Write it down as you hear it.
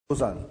早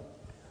晨，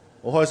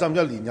好開心，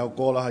一年又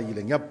過啦，係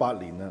2018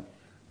年啦。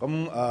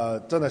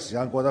咁真係時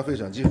間過得非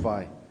常之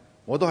快。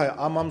我都係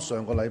啱啱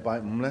上個禮拜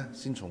五咧，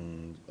先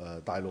從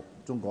大陸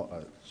中國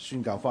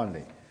宣教翻嚟。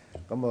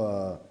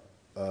咁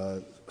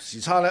時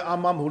差咧，啱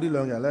啱好呢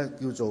兩日咧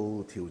叫做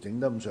調整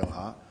得咁上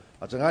下。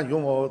陣間如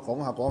果我講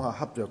下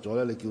瞌着咗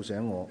咧，你叫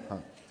醒我嚇。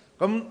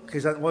咁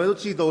其實我哋都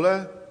知道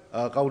咧，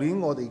舊年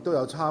我哋亦都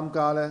有參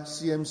加咧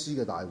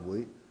CMC 嘅大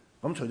會。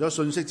咁除咗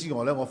信息之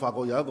外咧，我發覺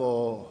有一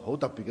個好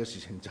特別嘅事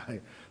情，就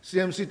係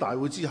CMC 大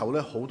會之後咧，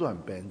好多人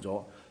病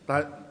咗。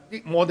但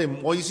係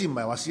我意思唔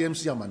係話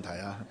CMC 有問題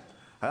啊，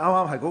係啱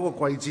啱係嗰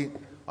個季節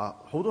啊，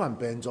好多人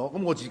病咗。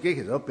咁我自己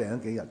其實都病咗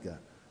幾日嘅。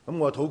咁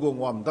我禱告，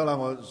我話唔得啦，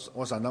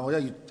我神啊，我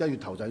一月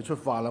頭就要出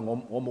發啦，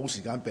我冇時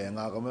間病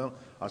啊咁樣。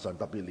阿神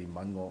特別憐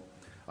憫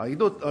我。亦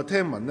都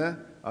聽聞咧，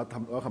我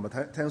琴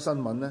日聽新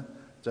聞咧，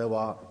就係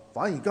話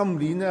反而今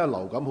年咧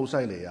流感好犀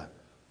利啊，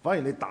反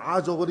而你打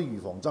咗嗰啲預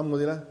防針嗰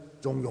啲咧，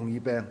仲容易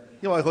病，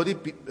因為嗰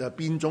啲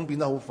變種變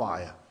得好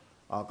快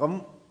啊！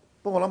咁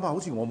不過我諗下，好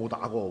似我冇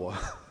打過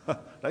喎，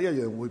但一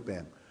樣會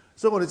病。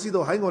所以我哋知道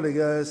喺我哋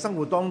嘅生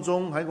活當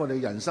中，喺我哋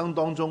人生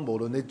當中，無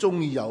論你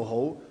中意又好，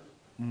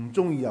唔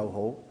中意又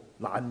好，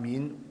難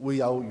免會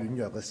有軟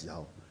弱嘅時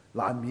候，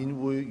難免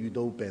會遇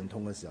到病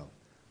痛嘅時候。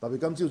特別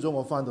今朝早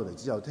我翻到嚟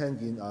之後，聽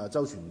見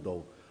周傳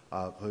道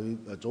佢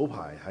早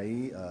排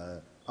喺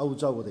歐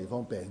洲嘅地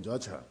方病咗一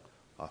場。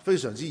非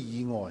常之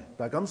意外，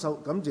但係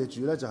感謝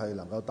主咧，就係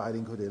能夠帶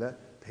領佢哋咧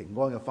平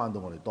安嘅翻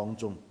到我哋當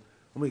中。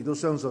咁亦都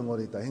相信我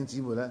哋弟兄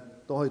姊妹咧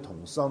都可以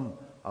同心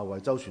為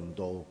周傳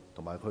道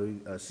同埋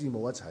佢師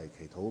母一齊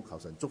祈禱，求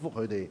神祝福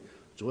佢哋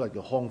早日嘅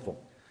康復。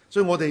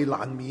所以我哋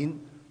難免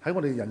喺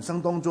我哋人生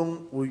當中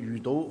會遇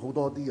到好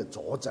多啲嘅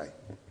阻滯。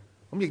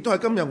咁亦都係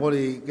今日我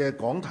哋嘅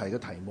講題嘅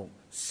題目：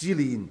試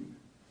煉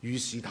與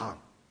試探。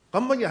咁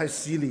乜嘢係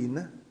試煉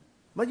呢？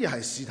乜嘢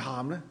係試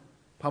探呢？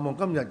盼望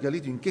今日嘅呢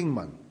段經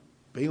文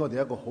俾我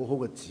哋一個好好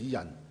嘅指引，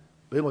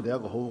俾我哋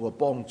一個好好嘅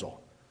幫助。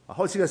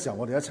開始嘅時候，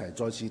我哋一齊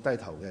再次低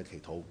頭嘅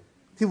祈禱。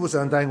天父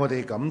上帝，我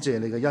哋感謝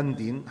你嘅恩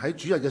典，喺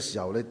主日嘅時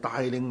候，你帶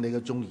領你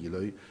嘅眾兒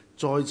女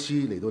再次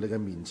嚟到你嘅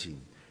面前，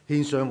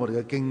獻上我哋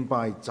嘅敬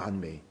拜讚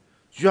美。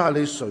主啊，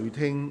你垂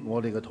聽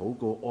我哋嘅禱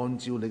告，按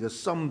照你嘅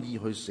心意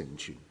去成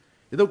全。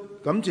亦都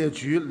感謝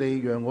主，你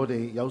讓我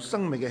哋有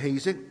生命嘅氣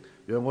息，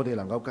讓我哋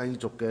能夠繼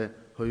續嘅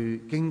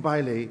去敬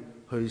拜你，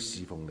去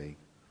侍奉你。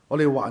我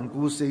哋環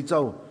顧四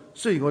周，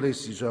雖然我哋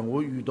時常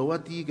會遇到一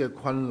啲嘅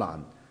困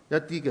難、一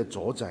啲嘅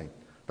阻滯，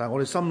但係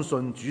我哋深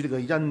信主你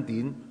嘅恩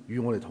典與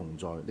我哋同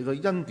在。你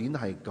嘅恩典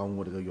係夠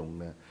我哋嘅用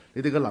嘅，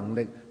你哋嘅能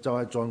力就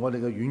係在我哋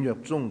嘅軟弱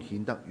中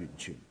顯得完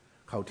全。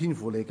求天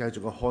父你繼續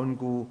嘅看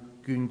顧、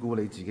眷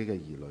顧你自己嘅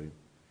兒女，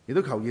亦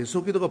都求耶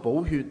穌基督嘅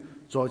寶血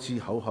再次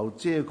厚厚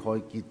遮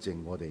蓋潔淨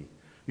我哋。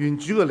願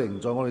主嘅靈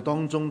在我哋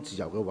當中自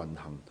由嘅運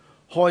行，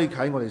開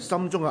啟我哋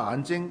心中嘅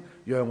眼睛，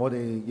讓我哋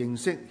認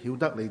識曉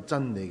得你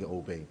真理嘅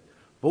奧秘。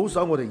保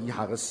守我哋以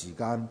下嘅時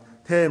間，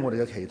聽我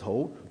哋嘅祈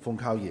禱，奉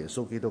靠耶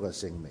穌基督嘅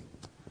聖名，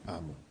阿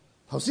門。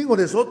頭先我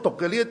哋所讀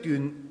嘅呢一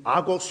段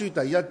雅各書第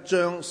1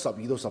章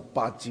12到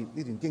18節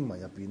呢段經文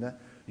入邊呢，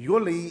如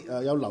果你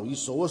有留意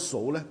數一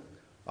數呢，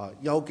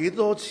有幾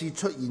多次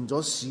出現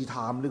咗試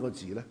探呢個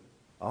字呢？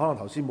可能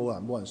頭先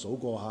冇人數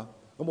過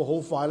嚇，咁我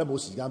好快咧，冇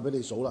時間俾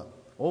你數啦，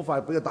我好快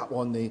俾個答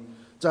案你，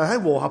就係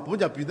喺和合本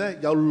入邊呢，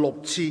有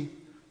6次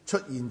出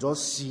現咗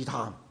試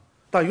探。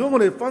但係如果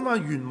我哋翻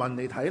原文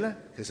嚟睇呢，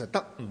其實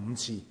得5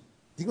次。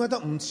點解得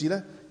5次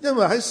呢？因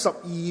為喺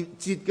12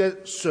節嘅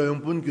上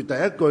半句第一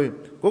句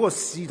嗰個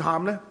試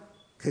探呢，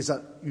其實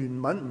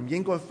原文唔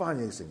應該翻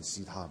譯成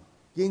試探，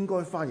應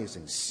該翻譯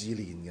成試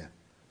煉嘅。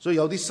所以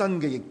有啲新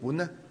嘅譯本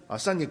呢，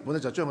新譯本呢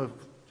就將佢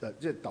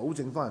即係糾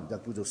正翻，就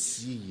叫做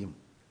試驗。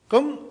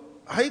咁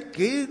喺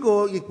幾個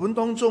譯本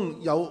當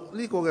中有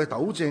呢個嘅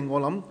糾正，我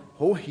諗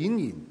好顯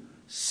然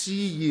試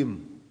驗、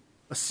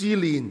試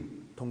煉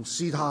同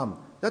試探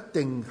一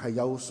定係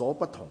有所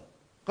不同。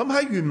咁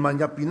喺原文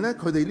入邊咧，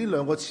佢哋呢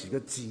兩個詞嘅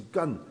字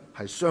根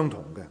係相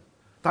同嘅，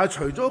但係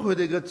除咗佢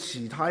哋嘅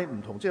詞態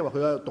唔同，即係話佢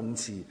有動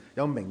詞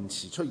有名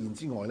詞出現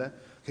之外咧，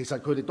其實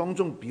佢哋當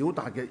中表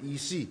達嘅意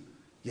思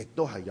亦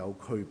都係有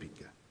區別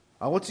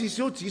嘅。我至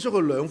少指出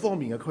佢兩方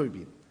面嘅區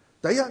別。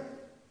第一，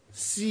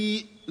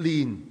試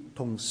煉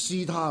同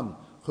試探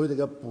佢哋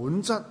嘅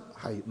本質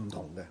係唔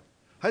同嘅。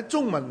喺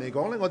中文嚟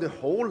講咧，我哋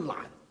好難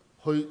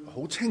去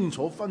好清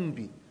楚分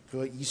別佢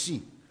嘅意思，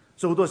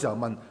所以好多時候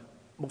問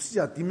牧師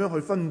點樣去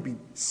分別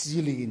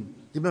試煉，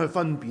點樣去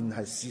分辨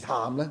係試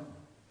探呢？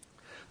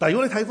但係如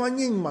果你睇翻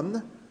英文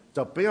呢，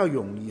就比較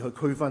容易去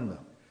區分啦。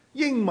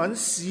英文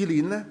試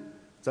煉呢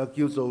就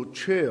叫做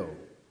trial，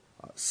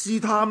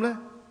 試探呢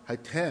係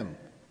tempt。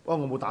不過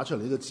我冇打出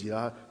嚟呢個字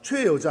啦。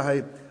trial 就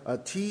係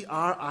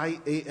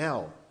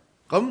trial，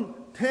 咁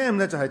tempt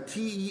呢就係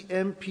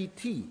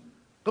tempt。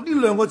咁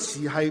呢兩個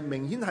詞係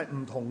明顯係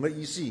唔同嘅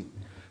意思。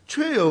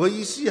trial 嘅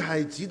意思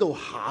係指到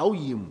考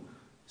驗、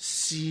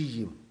試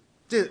驗。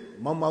即係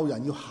某某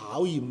人要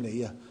考驗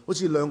你啊，好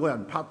似兩個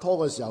人拍拖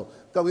嘅時候，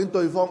究竟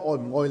對方愛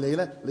唔愛你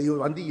呢？你要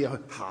揾啲嘢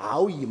去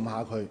考驗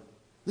下佢，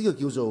呢個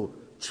叫做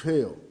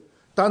trial。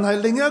但係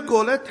另一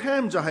個咧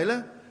tempt 就係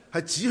咧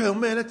係指向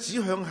咩咧？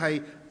指向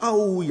係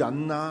勾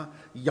引啊、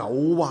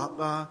誘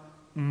惑啊、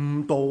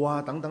誤導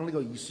啊等等呢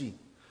個意思。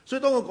所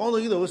以當我講到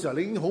呢度嘅時候，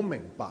你已經好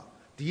明白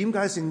點解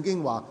聖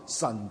經話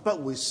神不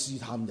會試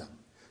探人，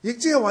亦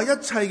即係話一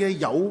切嘅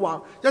誘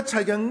惑、一切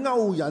嘅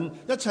勾引、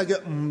一切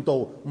嘅誤導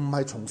唔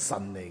係從神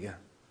嚟嘅。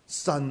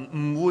神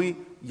唔會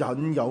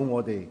引誘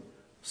我哋，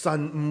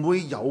神唔會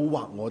誘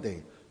惑我哋，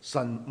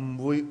神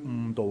唔會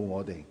誤導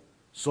我哋。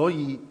所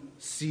以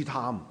試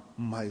探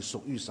唔係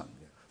屬於神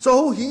嘅。所以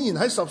好顯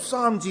然喺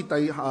13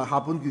節下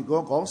半段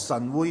講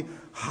神會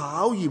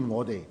考驗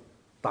我哋，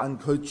但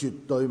佢絕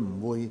對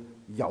唔會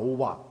誘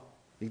惑，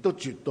亦都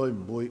絕對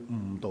唔會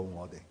誤導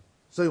我哋。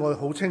所以我哋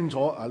好清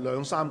楚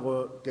兩三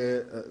個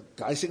嘅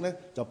解釋咧，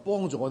就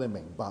幫助我哋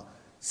明白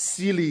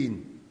試煉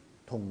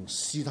同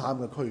試探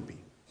嘅區別。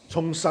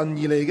從神而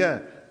嚟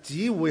嘅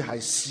只會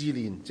係試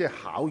煉，即係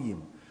考驗，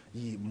而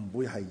唔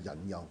會係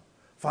引誘。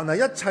凡係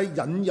一切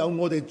引誘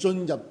我哋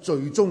進入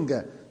罪中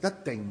嘅，一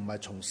定唔係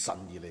從神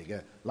而嚟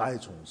嘅，乃係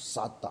從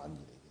撒旦而嚟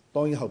嘅。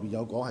當然後邊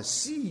有講係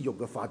私慾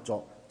嘅發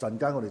作，陣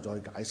間我哋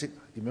再解釋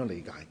點樣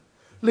理解。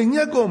另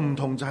一個唔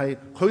同就係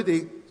佢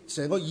哋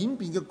成個演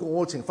變嘅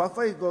過程，發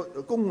揮個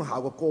功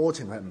效嘅過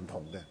程係唔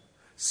同嘅。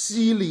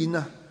試煉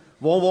啊，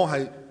往往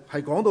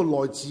係講到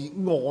來自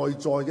外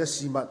在嘅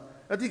事物，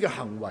一啲嘅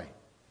行為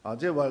啊，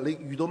即係話你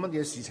遇到乜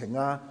嘢事情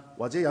啊，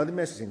或者有啲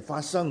咩事情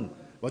發生，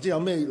或者有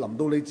咩臨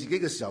到你自己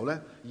嘅時候咧，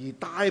而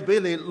帶俾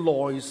你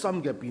內心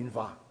嘅變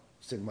化，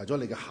成為咗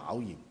你嘅考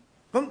驗。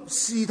咁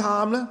試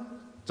探咧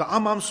就啱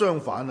啱相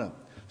反啦。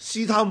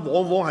試探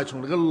往往係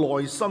從你嘅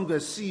內心嘅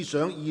思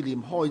想意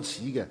念開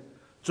始嘅，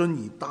進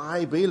而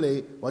帶俾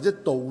你或者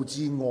導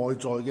致外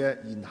在嘅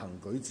言行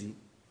舉止。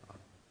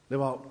你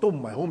話都唔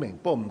係好明，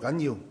不過唔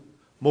緊要。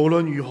無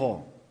論如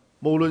何，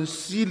無論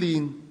試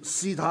煉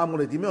試探，我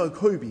哋點樣去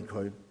區別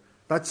佢？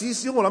但至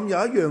少我諗有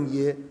一樣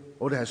嘢，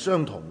我哋係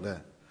相同嘅，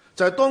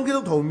就係當基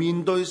督徒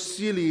面對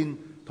試煉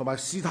同埋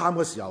試探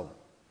嘅時候，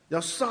有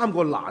3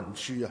個難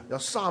處啊，有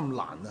3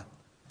難啊。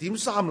點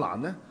3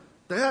難呢？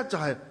第一就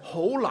係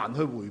好難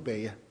去迴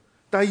避啊。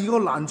第二個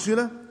難處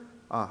咧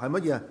係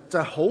乜嘢啊？就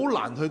係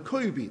好難去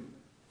區別。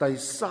第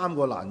3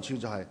個難處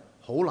就係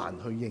好難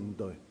去應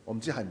對。我唔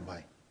知係唔係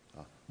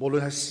啊？無論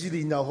係試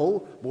煉又好，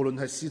無論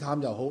係試探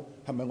又好，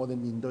係咪我哋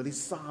面對呢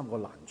3個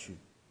難處？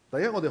第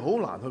一，我哋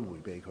好難去迴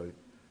避佢；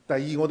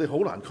第二，我哋好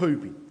難區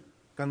別；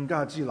更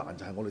加之難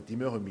就係我哋點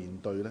樣去面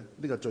對咧？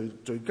呢個最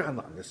艱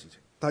難嘅事情。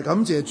但係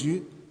感謝主，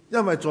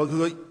因為在佢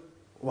嘅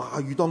話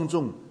語當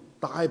中，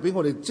帶俾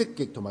我哋積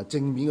極同埋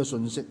正面嘅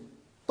信息。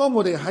當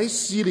我哋喺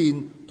試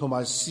煉同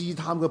埋試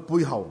探嘅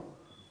背後，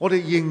我哋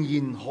仍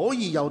然可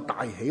以有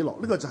大喜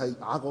樂。呢個就係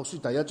雅各書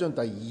第1章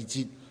第2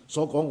節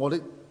所講：我的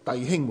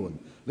弟兄們，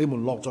你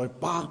們落在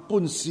百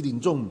般試煉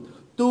中，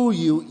都要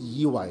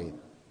以為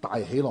大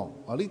喜樂。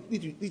呢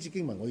節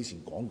經文我以前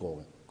講過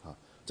嘅，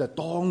就係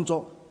當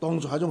作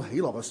係一種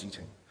喜樂嘅事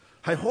情，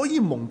係可以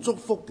蒙祝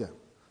福嘅，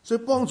所以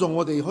幫助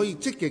我哋可以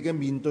積極嘅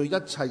面對一切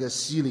嘅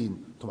試煉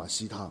同埋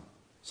試探，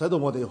使到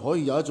我哋可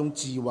以有一種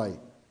智慧，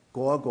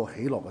過一個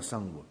喜樂嘅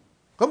生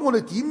活。咁我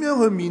哋點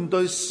樣去面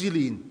對試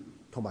煉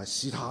同埋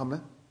試探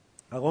呢？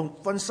我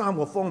分3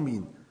個方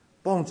面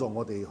幫助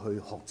我哋去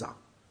學習。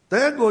第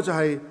一個就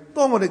係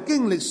當我哋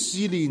經歷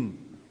試煉，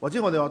或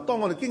者我哋話當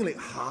我哋經歷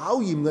考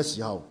驗嘅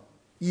時候，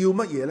要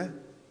乜嘢呢？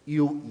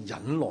要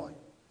忍耐。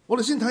我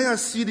哋先睇下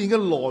試煉嘅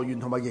來源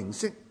同埋形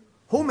式。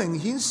好明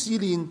顯，試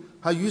煉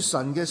係與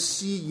神嘅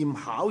試驗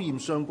考驗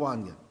相關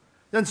嘅。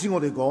因此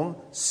我哋講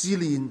試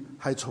煉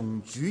係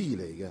從主而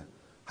嚟嘅，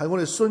係我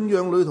哋信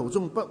仰旅途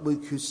中不會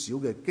缺少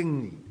嘅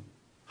經驗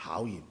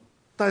考驗。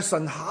但係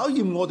神考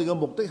驗我哋嘅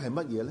目的係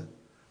乜嘢呢？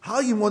考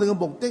驗我哋嘅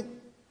目的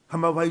係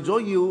咪為咗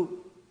要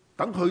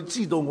等佢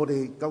知道我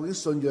哋究竟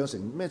信仰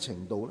成咩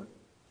程度呢？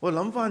我哋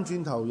諗翻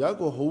轉頭，有一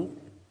個好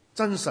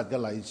真實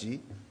嘅例子，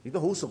亦都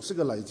好熟悉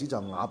嘅例子，就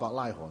係亞伯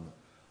拉罕。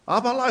亞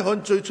伯拉罕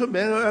最出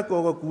名嘅一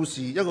個故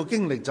事，一個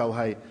經歷就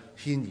係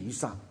獻以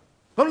撒。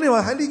咁你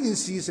話喺呢件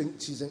事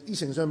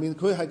情上面，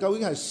佢係究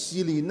竟係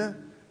試煉呢，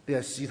定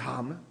係試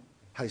探呢？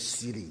係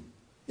試煉，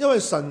因為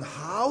神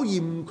考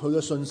驗佢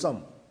嘅信心。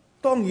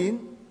當然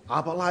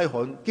亞伯拉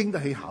罕經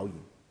得起考驗。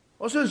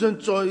我相信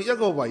在一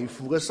個為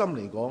父嘅心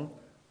嚟講，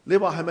你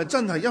話係咪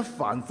真係一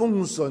帆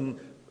風順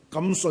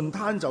咁順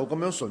攤就咁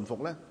樣順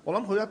服呢？我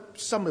諗佢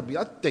心裏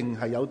邊一定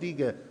係有啲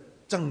嘅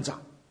掙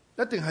扎，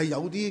一定係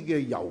有啲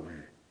嘅猶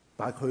豫，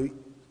但係佢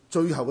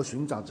最後嘅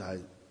選擇就係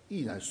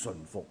依然係順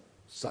服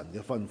神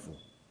嘅吩咐。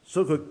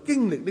所以佢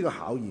經歷呢個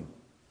考驗，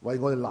為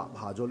我哋立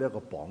下咗呢一個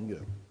榜樣。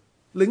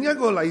另一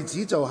個例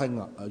子就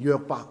係約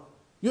伯。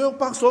約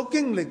伯所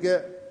經歷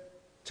嘅，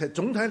其實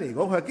總體嚟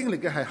講，佢係經歷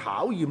嘅係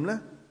考驗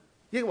呢，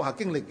抑或係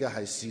經歷嘅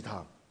係試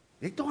探，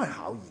亦都係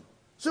考驗。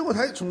所以我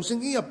睇從聖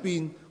經入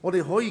邊，我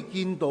哋可以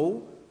見到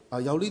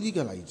有呢啲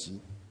嘅例子。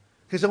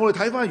其實我哋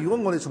睇翻，如果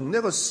我哋從一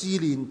個試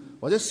煉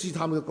或者試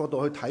探嘅角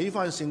度去睇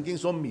翻聖經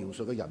所描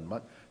述嘅人物，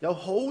有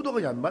好多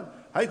嘅人物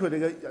喺佢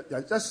哋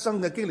嘅一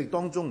生嘅經歷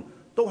當中，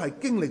都係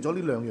經歷咗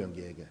呢2樣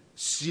嘢嘅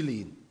試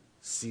煉、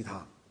試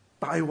探。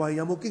大衛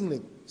有冇經歷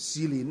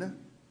試煉呢？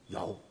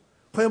有。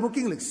佢有冇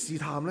經歷試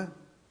探呢？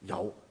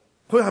有。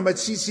佢係咪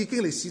次次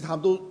經歷試探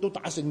都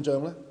打勝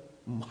仗呢？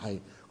唔係，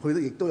佢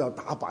亦都有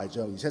打敗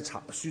仗，而且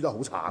輸得好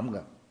慘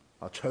嘅。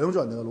搶咗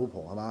人哋嘅老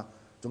婆係嘛，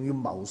仲要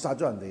謀殺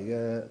咗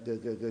人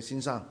哋嘅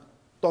先生。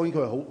當然佢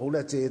係好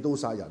叻，借刀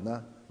殺人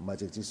啦，唔係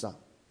直接殺，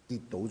跌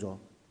倒咗。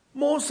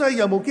摩西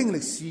有冇經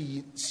歷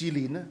試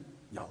煉呢？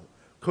有。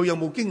佢有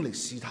冇經歷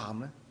試探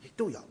呢？亦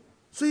都有。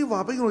所以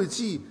話俾我哋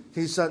知，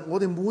其實我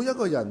哋每一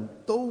個人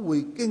都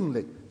會經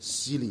歷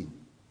試煉，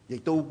亦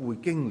都會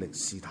經歷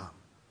試探。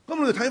咁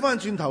我哋睇翻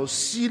轉頭，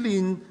試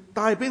煉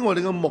帶俾我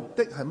哋嘅目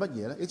的係乜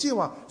嘢呢？亦即係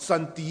話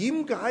神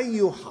點解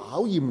要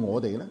考驗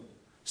我哋呢？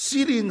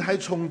試煉係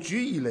從主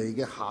而嚟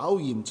嘅考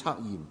驗測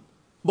驗，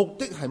目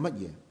的係乜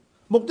嘢？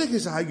目的其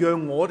實係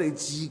讓我哋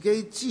自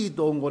己知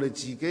道我哋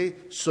自己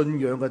信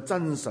仰嘅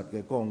真實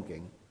嘅光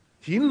景，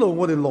顯露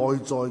我哋內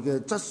在嘅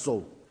質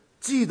素，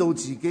知道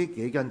自己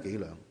幾斤幾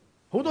兩。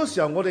好多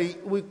時候我哋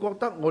會覺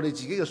得我哋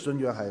自己嘅信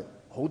仰係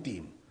好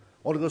掂，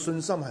我哋嘅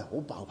信心係好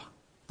爆棚，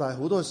但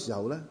係好多時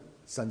候呢，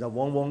神就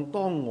往往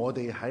當我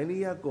哋喺呢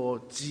一個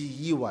自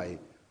以為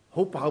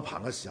好爆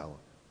棚嘅時候，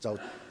就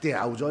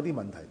掉咗一啲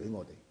問題俾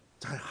我哋，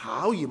就係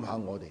考驗下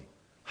我哋。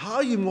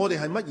考驗我哋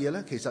係乜嘢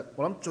呢？其實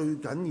我諗最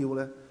緊要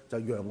呢，就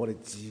讓我哋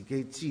自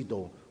己知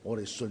道我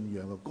哋信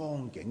仰嘅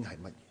光景係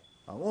乜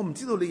嘢。我唔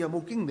知道你有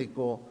冇經歷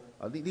過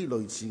呢啲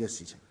類似嘅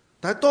事情，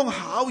但係當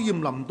考驗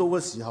臨到嘅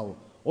時候，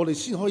我哋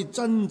先可以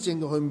真正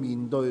嘅去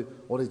面對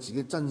我哋自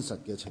己真實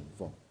嘅情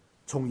況，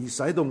從而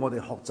使到我哋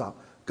學習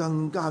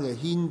更加嘅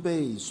謙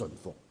卑順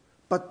服，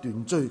不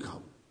斷追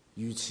求，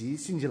如此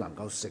先至能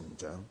夠成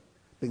長，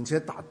並且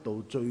達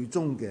到最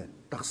終嘅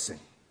得勝。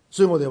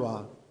所以我哋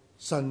話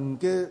神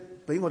嘅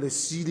俾我哋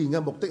試煉嘅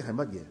目的係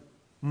乜嘢？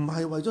唔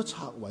係為咗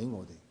拆毀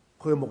我哋，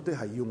佢嘅目的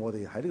係要我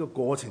哋喺呢個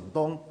過程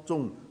當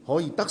中可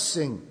以得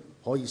勝，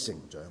可以成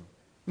長。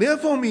另一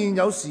方面，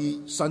有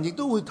時神亦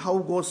都會透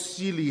過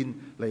試煉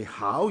嚟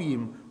考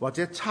驗或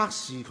者測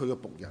試佢嘅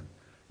僕人，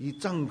以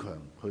增強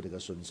佢哋嘅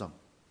信心。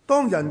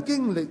當人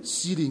經歷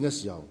試煉嘅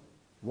時候，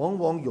往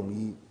往容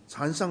易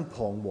產生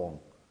彷徨、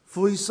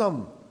灰心、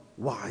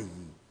懷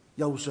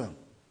疑、憂傷。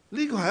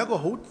呢個係一個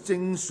好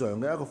正常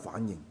嘅一個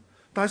反應。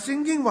但係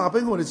聖經話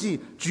俾我哋知，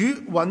主允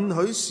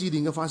許試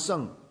煉嘅發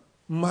生，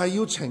唔係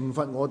要懲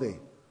罰我哋，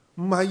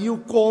唔係要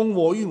降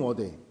禍於我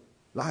哋，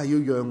乃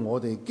係要讓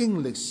我哋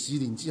經歷試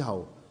煉之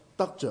後，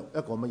得着一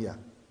個乜嘢？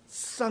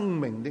生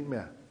命的咩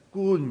啊？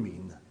冠冕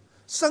啊！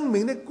生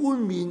命的冠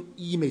冕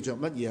意味着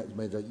乜嘢？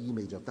咪就意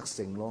味着得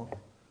勝咯。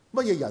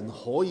乜嘢人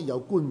可以有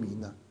冠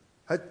冕啊？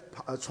喺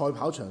賽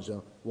跑場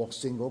上獲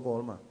勝嗰個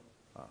啦嘛。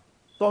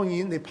當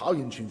然你跑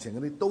完全程嗰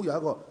啲都有一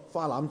個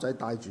花籃仔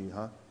帶住一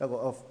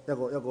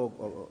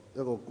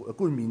個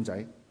冠冕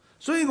仔。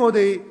所以我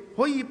哋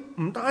可以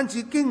唔單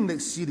止經歷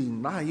試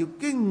煉，乃係要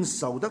經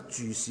受得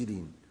住試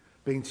煉，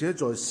並且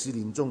在試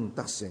煉中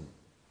得勝。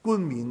冠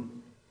冕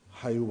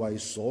係為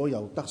所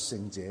有得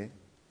勝者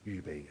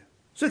預備嘅。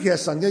所以其實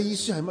神嘅意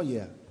思係乜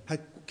嘢啊？係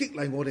激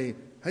勵我哋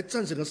喺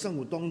真實嘅生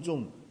活當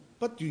中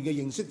不斷嘅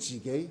認識自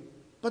己，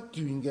不斷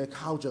嘅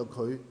靠着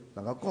佢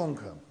能夠剛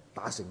強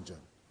打勝仗，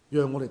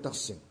讓我哋得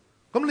勝。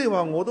咁你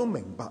話我都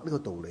明白呢個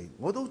道理，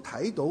我都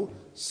睇到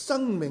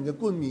生命嘅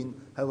冠冕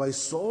係為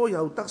所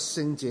有得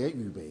勝者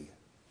預備嘅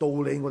道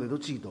理，我哋都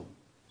知道。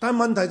但係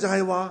問題就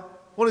係話，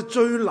我哋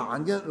最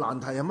難嘅難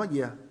題係乜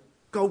嘢啊？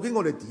究竟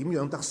我哋點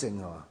樣得勝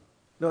係嘛？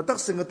你話得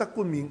勝嘅得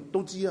冠冕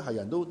都知啊，係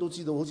人都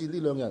知道。好似呢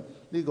兩日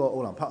呢個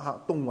奧林匹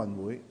克冬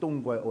運會，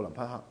冬季奧林匹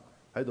克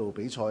喺度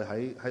比賽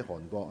喺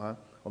韓國啊，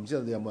我唔知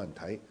道你有冇人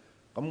睇。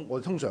咁我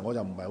通常我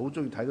就唔係好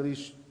中意睇嗰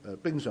啲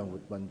冰上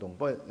運動，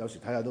不過有時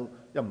睇下都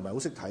又唔係好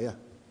識睇啊。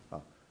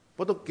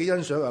不過都幾欣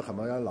賞啊！琴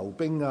日有溜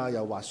冰啊，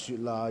又滑雪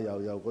啊，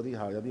又嗰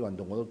啲有啲運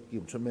動我都叫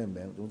唔出咩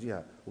名，總之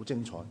係好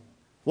精彩。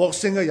獲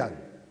勝嘅人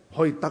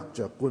可以得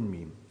着冠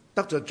冕，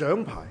得着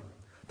獎牌，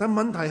但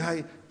問題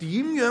係點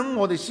樣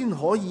我哋先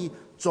可以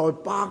在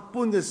百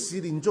般嘅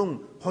試煉中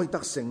可以得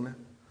勝呢？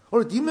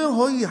我哋點樣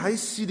可以喺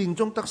試煉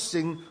中得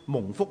勝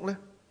蒙福呢？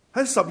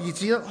喺12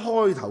節一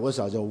開頭嘅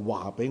時候就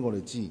話俾我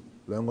哋知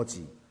兩個字：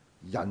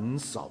忍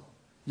受。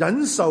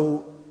忍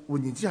受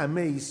換言之係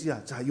咩意思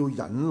啊？就係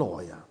要忍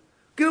耐啊！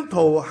基督徒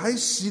喺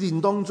試煉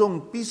當中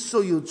必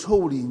須要操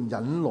練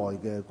忍耐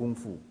嘅功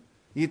夫，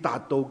以達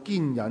到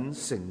堅忍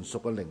成熟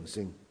嘅靈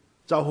性。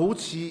就好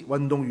似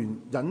運動員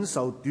忍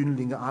受鍛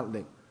煉嘅壓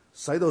力，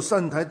使到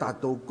身體達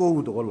到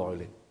高度嘅耐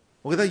力。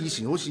我記得以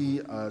前好似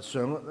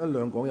上一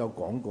兩講有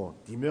講過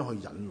點樣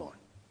去忍耐。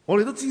我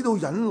哋都知道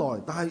忍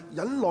耐，但係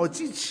忍耐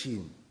之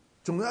前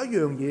仲有一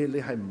樣嘢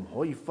你係唔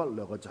可以忽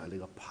略嘅，就係你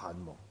嘅盼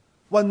望。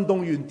運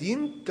動員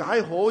點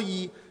解可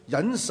以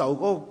忍受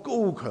嗰個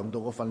高強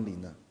度嘅訓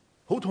練啊？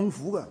好痛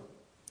苦噶！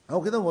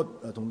我記得我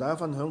同大家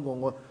分享過，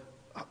我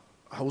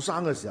後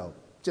生嘅時候，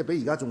即係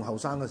比而家仲後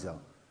生嘅時候，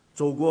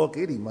做過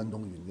幾年運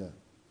動員嘅，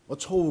我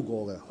操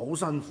過嘅，好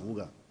辛苦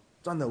嘅，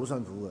真係好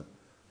辛苦嘅。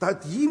但係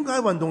點解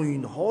運動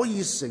員可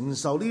以承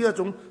受呢一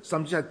種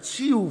甚至係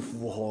超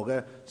負荷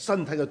嘅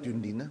身體嘅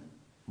鍛鍊呢？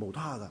無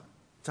他噶，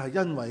就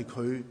係因為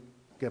佢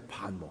嘅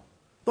盼望。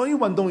當然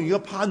運動員嘅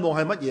盼望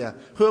係乜嘢啊？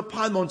佢嘅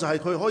盼望就係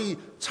佢可以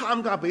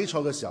參加比賽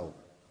嘅時候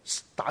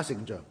打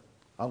勝仗。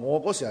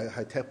我嗰時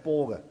係踢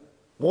波嘅，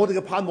我哋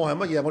嘅盼望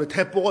係乜嘢？我哋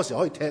踢波嗰時候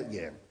可以踢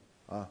贏。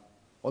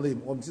我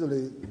唔知道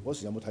你嗰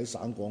時有冇睇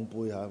省港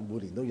杯啊？每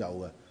年都有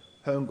嘅，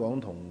香港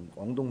同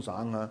廣東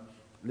省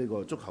呢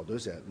個足球隊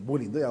成日每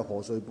年都有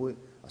賀歲杯、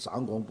省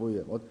港杯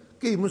嘅，我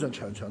基本上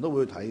場場都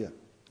會去睇嘅。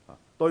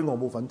當然我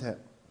冇份踢，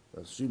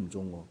選唔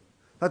中我。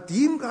但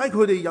點解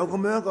佢哋有咁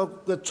樣一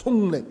個嘅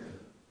衝力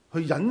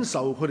去忍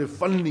受佢哋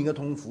訓練嘅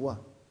痛苦啊？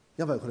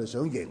因為佢哋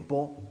想贏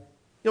波，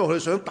因為佢哋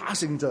想打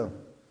勝仗，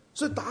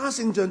所以打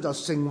勝仗就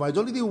成為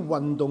咗呢啲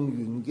運動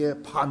員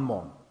嘅盼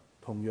望。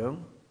同樣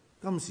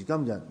今時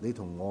今日，你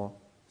同我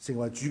成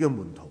為主嘅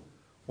門徒，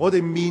我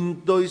哋面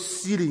對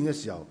試煉嘅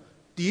時候，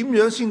點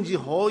樣先至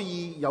可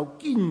以有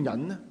堅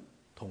忍呢？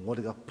同我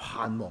哋嘅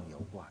盼望有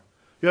關。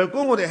若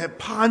果我哋係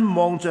盼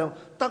望着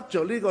得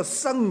着呢個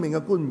生命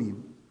嘅冠冕，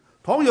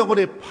倘若我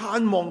哋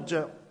盼望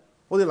着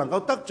我哋能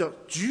夠得着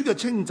主嘅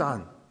稱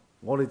讚，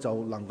我哋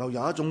就能夠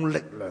有一種力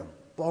量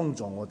幫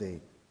助我哋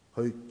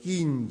去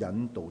堅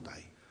忍到底，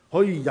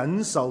可以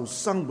忍受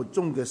生活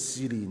中嘅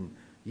試煉，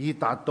以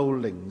達到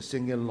靈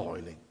性嘅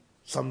耐力，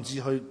甚至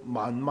去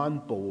慢慢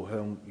步向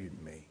完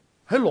美。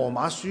喺羅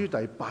馬書第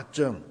8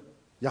章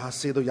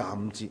24到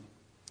25節，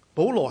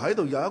保羅喺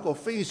度有一個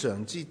非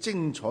常之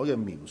精彩嘅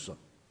描述。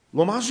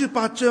羅馬書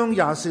8章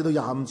24到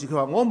25節，佢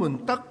話：我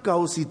們得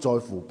救是在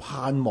乎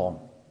盼望，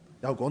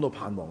又講到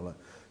盼望啦。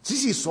只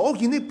是所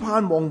見的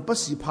盼望不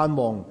是盼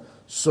望，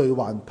誰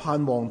還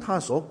盼望他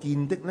所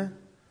見的呢？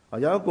有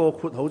一個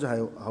括號就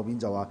係後面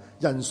就話：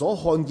人所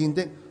看見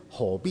的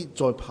何必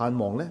再盼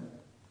望呢？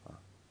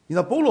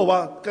然後保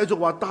羅繼續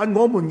話：但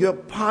我們若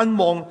盼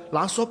望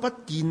那所不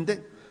見的，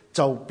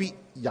就必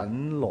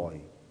忍耐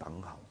等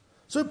候。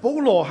所以保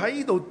羅喺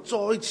呢度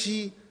再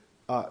次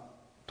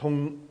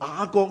同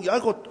雅各有一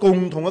個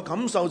共同嘅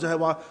感受，就係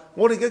話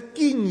我哋嘅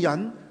堅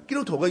忍，基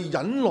督徒嘅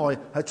忍耐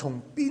係從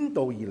邊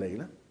度而嚟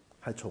呢？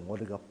係從我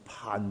哋嘅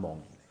盼望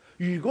而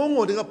嚟。如果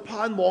我哋嘅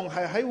盼望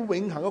係喺永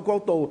恆嘅角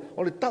度，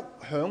我哋得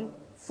享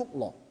福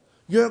樂；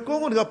若果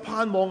我哋嘅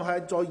盼望係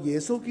在耶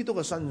穌基督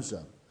嘅身上，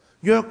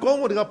若果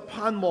我哋嘅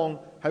盼望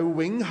係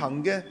永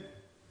恆嘅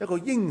一個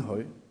應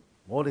許，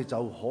我哋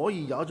就可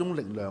以有一種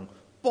力量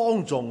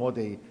幫助我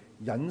哋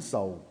忍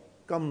受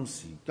今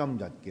時今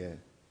日嘅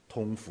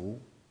痛苦、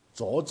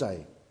阻滯，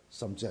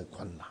甚至係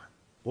困難。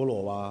保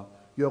羅話：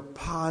若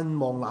盼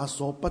望那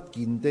所不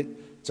見的，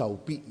就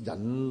必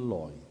忍耐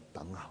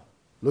等候。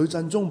呂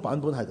振中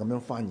版本係咁樣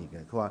翻譯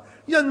嘅，佢話：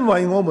因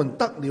為我們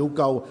得了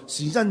救，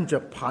是因着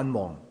盼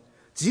望；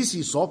只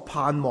是所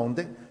盼望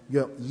的，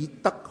若已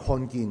得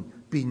看見，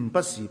便不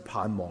是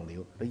盼望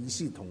了。你意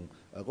思同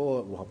嗰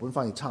個和合本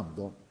翻譯差唔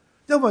多。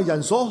因為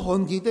人所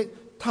看見的，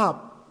他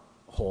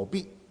何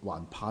必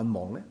還盼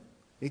望呢？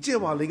亦即係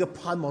話你嘅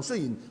盼望雖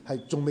然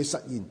係仲未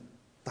實現，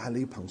但係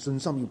你憑信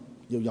心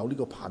要有呢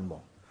個盼望。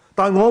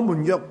但我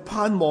們若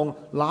盼望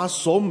那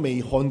所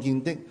未看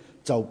見的，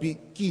就必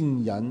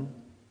堅忍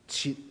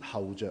切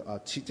後着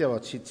即係話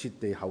切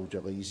地後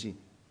着嘅意思。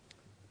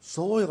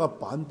所有嘅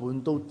版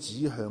本都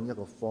指向一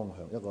個方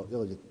向，一個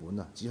譯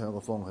本指向一個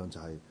方向，就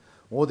係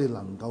我哋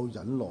能夠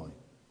忍耐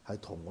係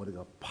同我哋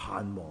嘅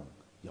盼望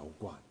有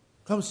關。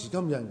今時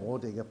今日我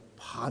哋嘅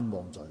盼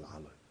望在哪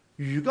裏？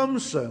如今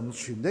常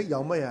存的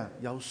有乜嘢？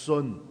有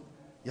信、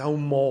有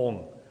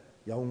望、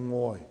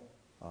有愛。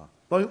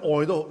當然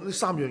愛都呢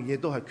三樣嘢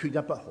都係缺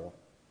一不可。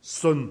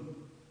信、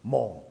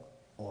望、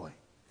愛，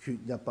缺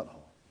一不可。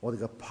我哋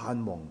嘅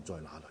盼望在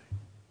哪裏？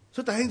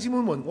所以弟兄姊妹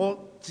們，我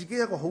自己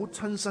一個好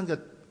親身嘅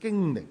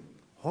經歷，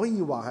可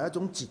以話係一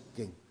種捷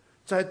徑，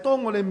就係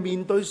當我哋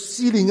面對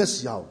試煉嘅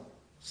時候，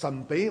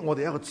神俾我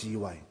哋一個智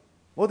慧。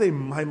我哋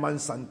唔係問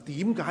神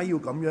點解要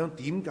咁樣，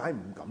點解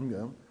唔咁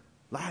樣，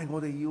乃係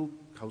我哋要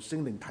求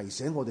聖靈提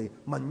醒我哋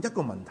問一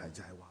個問題，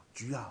就係話：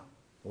主啊，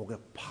我嘅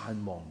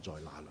盼望在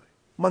哪裏？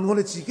問我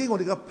哋自己，我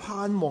哋嘅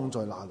盼望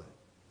在哪裏？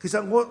其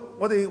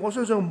實我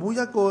相信每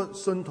一個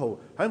信徒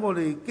喺我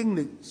哋經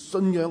歷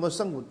信仰嘅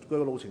生活嘅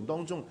路程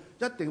當中，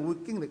一定會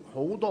經歷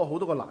好多好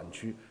多嘅難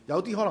處。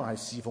有啲可能係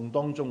侍奉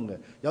當中嘅，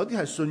有啲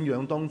係信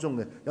仰當中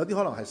嘅，有啲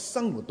可能係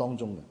生活當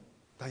中嘅。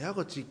但係有一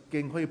個捷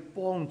徑可以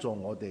幫助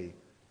我哋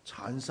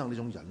產生呢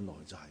種忍耐，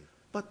就係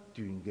不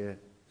斷嘅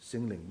聖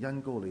靈恩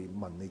膏你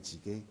問你自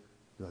己，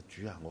你話：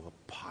主啊，我嘅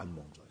盼望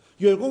在。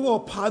若果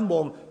個盼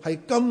望係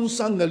今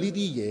生嘅呢啲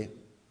嘢，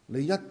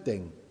你一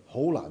定好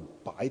難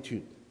擺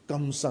脫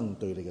今生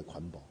對你嘅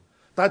捆綁。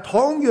但係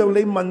倘若你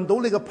問到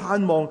你嘅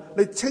盼望，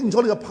你清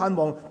楚你嘅盼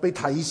望，被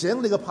提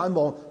醒你嘅盼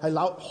望係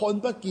那看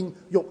不見、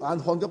肉眼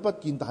看得不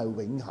見，但係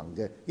永恆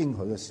嘅應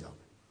許嘅時候，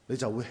你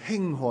就會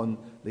輕看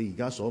你而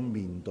家所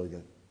面對嘅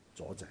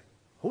阻滯。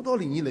好多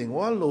年以嚟，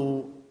我一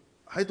路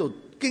喺度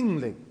經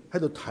歷、喺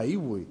度體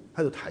會、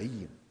喺度體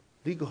驗，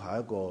呢個係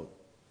一個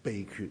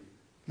秘訣，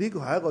呢個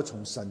係一個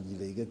從神而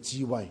嚟嘅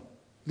智慧，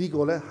呢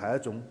個咧係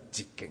一種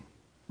捷徑。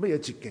乜嘢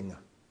捷徑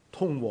啊？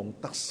通往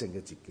得勝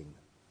嘅捷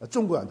徑。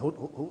中國人好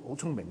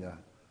聰明噶，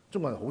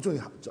中國人好中意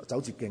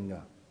走捷徑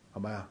噶，係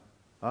咪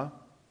啊？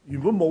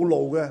原本冇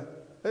路嘅，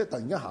突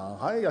然間行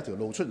下，有條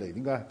路出嚟，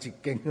點解？捷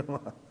徑啊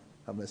嘛，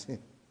係咪先？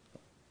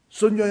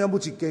信仰有冇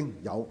捷徑？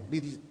有，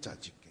呢啲就係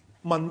捷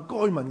徑。問該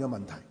問嘅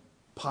問題，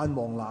盼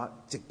望那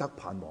值得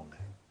盼望嘅，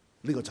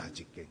呢個就係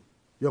捷徑，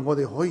讓我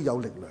哋可以有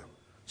力量。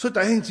所以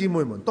弟兄姊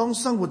妹們，當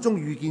生活中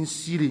遇見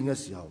試煉嘅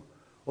時候，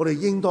我哋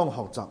應當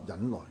學習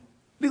忍耐。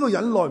呢個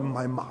忍耐唔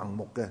係盲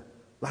目嘅，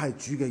乃係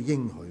主嘅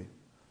應許。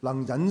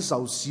能忍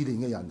受試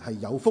煉嘅人係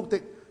有福的，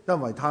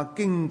因為他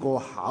經過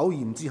考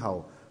驗之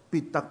後，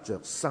必得着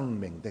生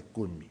命的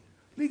冠冕。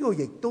呢個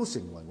亦都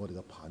成為我哋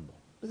嘅盼望。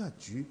呢個係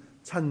主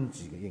親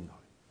自嘅應許。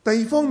第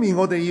二方面，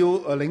我哋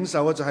要領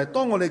受嘅就係，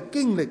當我哋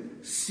經歷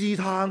試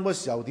探嘅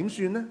時候，點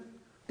算呢？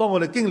當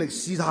我哋經歷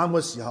試探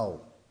嘅時候，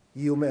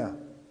要咩啊？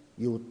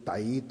要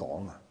抵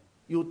擋啊！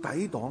要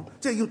抵擋，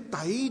即係要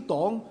抵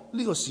擋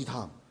呢個試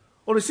探。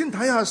我哋先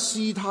睇下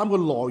試探嘅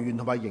來源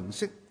同埋形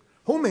式。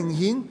好明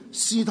顯，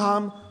試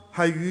探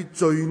係與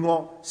罪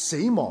惡、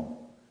死亡、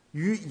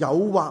與誘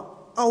惑、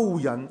勾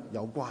引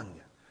有關嘅。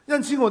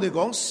因此我哋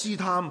講試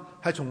探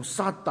係從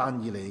撒旦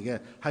而嚟嘅，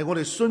係我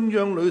哋信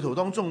仰旅途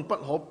當中不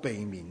可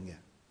避免嘅。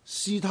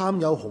試探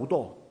有好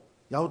多，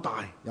有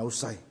大有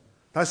細，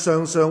但係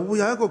常常會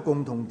有一個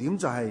共同點，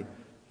就係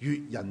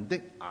悅人的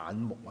眼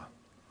目啊！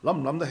諗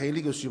唔諗得起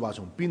呢句說話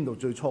從邊度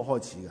最初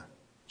開始嘅？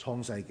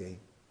創世紀，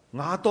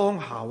亞當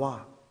夏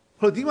娃，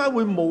佢哋點解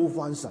會冒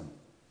犯神？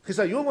其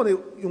實如果我哋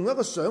用一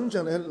個想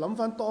像嚟諗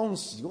翻當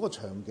時嗰個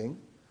場景，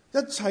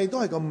一切都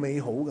係咁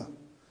美好噶。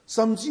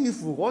甚至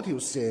乎嗰條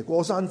蛇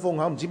過山峰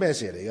唔知咩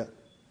蛇嚟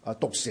嘅，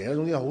毒蛇啦，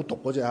總之係好毒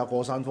嗰隻，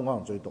過山峰可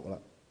能最毒啦。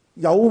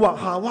誘惑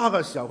夏娃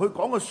嘅時候，佢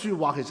講嘅說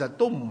話其實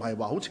都唔係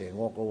話好邪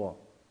惡嘅，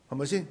係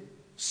咪先？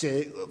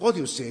嗰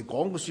條蛇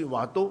講嘅說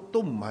話都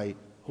唔係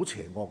好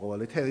邪惡嘅，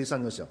你聽起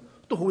身嘅時候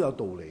都好有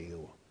道理嘅。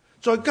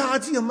再加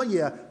之係乜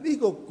嘢啊？呢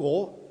個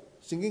果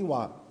聖經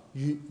話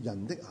悅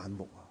人的眼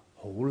目啊，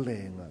好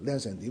靚啊，靚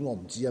成點我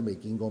唔知啊，未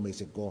見過未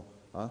食過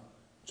啊。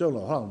將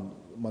來可能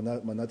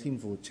問下天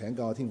父，請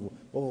教下天父，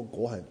嗰個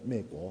果係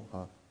咩果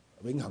嚇？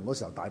永恆嗰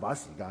時候大把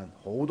時間，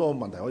好多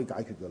問題可以解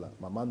決噶啦，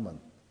慢慢問，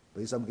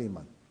俾心機問。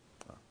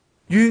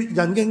悅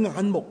人嘅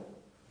眼目，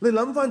你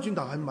諗翻轉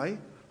頭係咪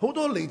好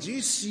多嚟自於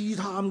試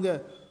探嘅，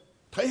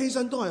睇起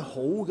身都係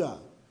好噶。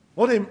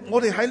我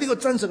哋喺呢個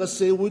真實嘅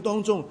社會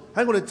當中，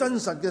喺我哋真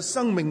實嘅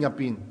生命入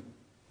邊，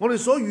我哋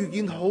所遇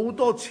見好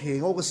多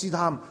邪惡嘅試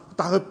探，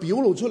但係佢表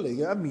露出嚟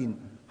嘅一面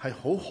係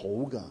好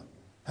好噶。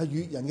係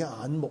悅人嘅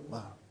眼目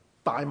啊！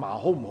大麻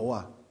好唔好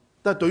啊？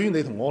但係對於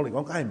你同我嚟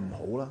講，梗係唔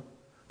好啦。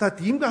但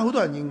係點解好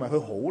多人認為佢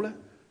好咧？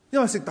因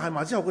為食大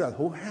麻之後，個人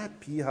好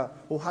happy 嚇，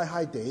好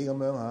high 地咁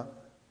樣嚇，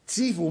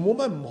似乎冇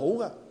乜唔好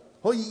噶，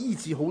可以醫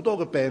治好多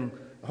嘅病，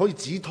可以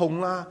止痛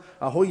啦，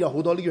可以有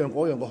好多呢樣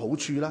嗰樣嘅好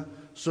處啦。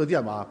所以啲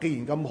人話，既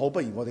然咁好，不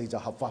如我哋就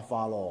合法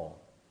化咯。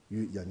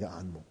悅人嘅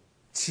眼目，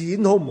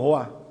錢好唔好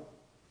啊？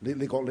你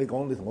同我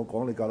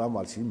講，你夠膽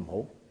話錢唔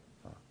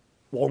好？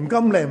黃金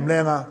靚唔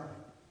靚啊？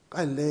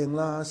梗係靚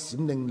啦，閃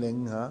靈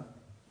靈嚇。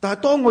但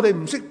係當我哋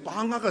唔識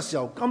把握嘅時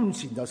候，金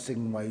錢就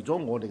成為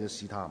咗我哋嘅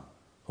試探。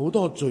好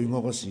多罪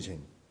惡嘅事情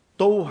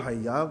都係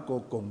有一個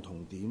共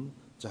同點，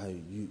就係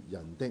悅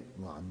人的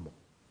眼目。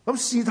咁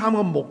試探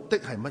嘅目的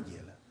係乜嘢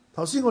咧？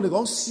頭先我哋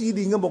講試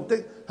煉嘅目的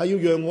係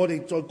要讓我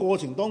哋在過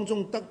程當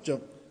中得着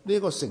呢一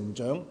個成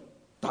長，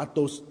達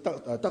到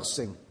得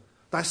勝。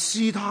但係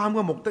試探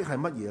嘅目的係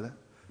乜嘢咧？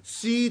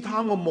試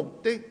探嘅目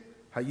的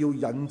係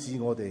要引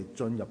致我哋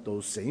進入到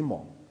死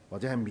亡，或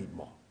者係滅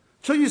亡。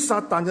出於撒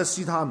旦嘅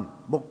試探，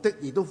目的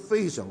亦都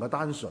非常嘅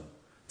單純，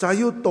就係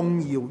要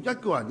動搖一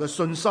個人嘅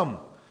信心，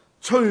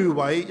摧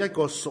毀一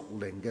個屬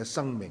靈嘅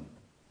生命。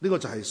呢個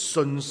就係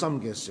信心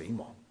嘅死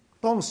亡。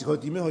當時佢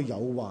點樣去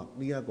誘惑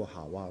呢一個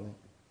夏娃呢？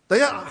第一，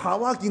夏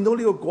娃見到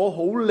呢個果好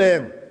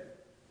靚，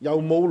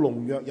又冇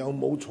農藥，又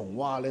冇蟲，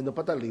哇，靚到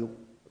不得了。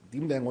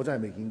點靚我真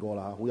係未見過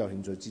啦，好有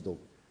興趣知道。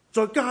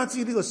再加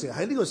之呢個蛇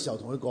喺呢個時候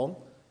同佢講，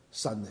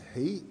神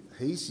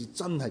豈是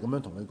真係咁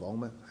樣同你講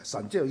咩？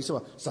神即係意思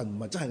話，神唔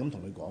係真係咁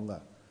同你講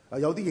噶。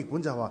有啲譯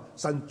本就係話，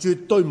神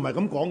絕對唔係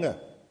咁講嘅。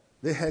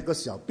你吃嘅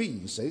時候必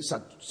然死，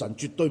神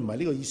絕對唔係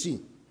呢個意思。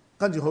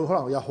跟住佢可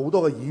能有好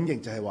多嘅演繹，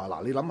就係話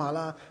嗱，你諗下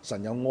啦，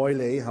神又愛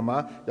你係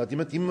嘛？又點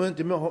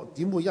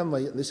會因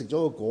為你食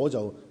咗個果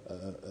就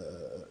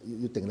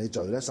要定你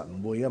罪咧？神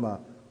唔會啊嘛。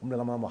咁你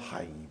諗下嘛，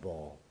係噃。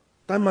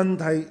但係問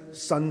題，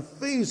神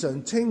非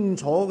常清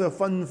楚嘅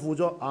吩咐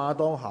咗亞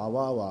當夏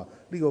娃話：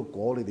呢個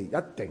果你哋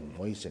一定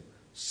唔可以食，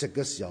食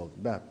嘅時候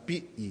咩啊？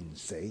必然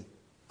死。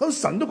咁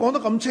神都講得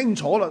咁清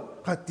楚啦，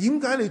係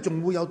點解你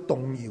仲會有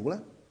動搖咧？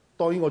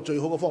當然我最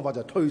好嘅方法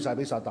就係推晒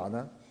俾撒旦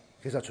啦。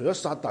其實除咗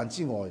撒旦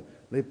之外，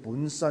你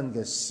本身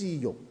嘅私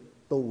欲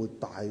都會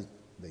帶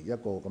嚟一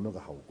個咁樣嘅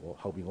後果。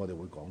後邊我哋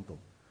會講到，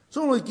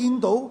所以我哋見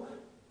到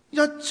一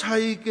切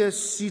嘅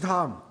試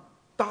探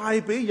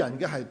帶俾人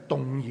嘅係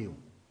動搖。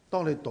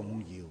當你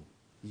動搖、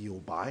搖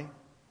擺，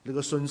你個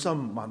信心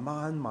慢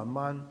慢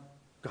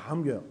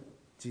減弱，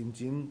漸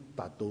漸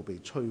達到被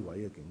摧毀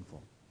嘅境況。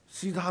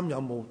試探有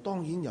冇？當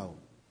然有。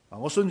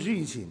我信主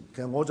以前，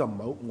其實我就唔係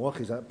好，我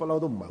其實不嬲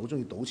都唔係好中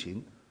意賭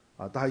錢。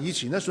但係以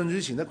前咧，信主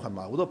之前咧，群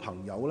埋好多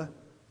朋友咧，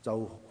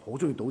就好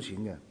中意賭錢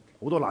嘅，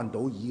好多爛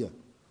賭椅嘅。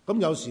咁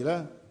有時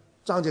咧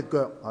爭隻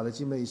腳啊，你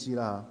知咩意思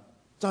啦？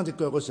爭隻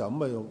腳嘅時候咁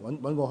咪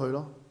揾我去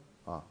咯。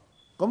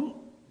咁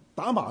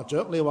打麻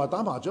雀，你話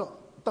打麻雀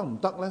得唔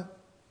得咧？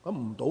咁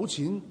唔賭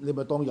錢，你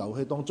咪當遊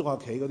戲，當捉下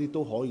棋嗰啲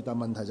都可以。但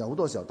問題就好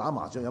多時候打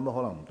麻雀有乜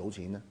可能唔賭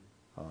錢咧？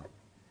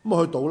咁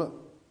啊去賭啦。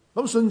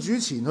咁信主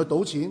前去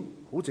賭錢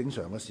好正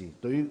常嘅事，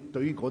對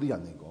於嗰啲人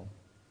嚟講。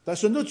但係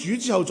信咗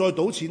主之後再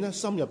賭錢咧，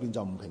心入邊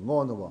就唔平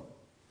安咯。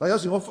但係有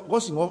時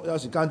我有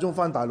時間中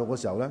翻大陸嘅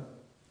時候咧，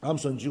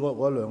啱信主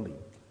嗰1-2年，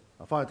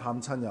翻去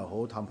探親又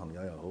好，探朋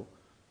友又好，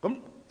咁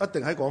一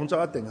定喺廣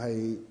州，一定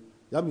係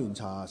飲完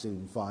茶食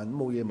完飯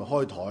冇嘢咪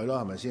開台咯，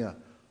係咪先啊？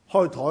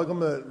開台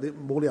咁啊，你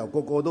冇理由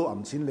個個都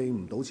揞錢，你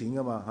唔賭錢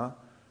噶嘛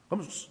嚇？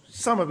咁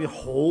心入邊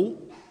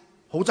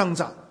好掙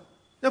扎。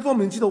一方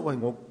面知道喂，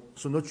我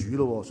信咗主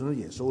咯，信咗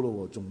耶穌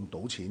咯，仲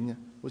賭錢嘅，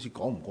好似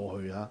講唔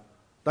過去啊！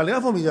但另一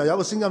方面又有一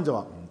個聲音就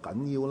話唔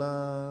緊要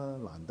啦，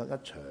難得一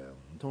場，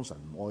唔通神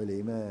唔愛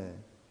你咩？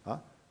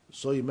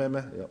所以咩？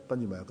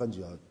跟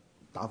住又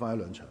打翻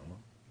1-2場咯。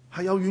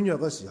係有軟弱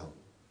嘅時候，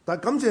但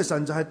係感謝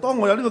神就係當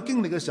我有呢個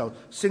經歷嘅時候，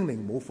聖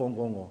靈冇放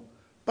過我，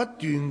不斷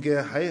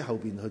嘅喺後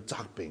邊去責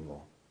備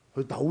我，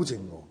去糾正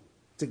我，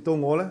直到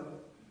我咧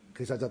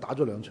其實就打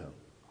咗2場，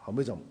後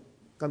尾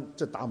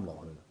就打唔落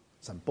去啦。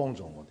神幫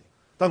助我哋。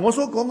但係我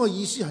所講嘅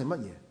意思係乜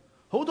嘢？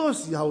好多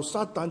時候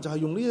撒旦就係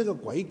用呢一個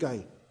詭計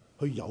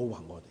去誘惑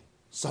我哋。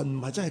神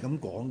唔係真係咁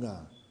講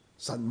噶，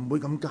神唔會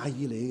咁介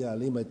意你噶，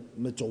你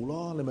咪做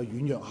咯，你咪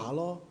軟弱下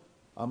咯，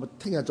咪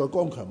聽日再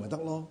剛強咪得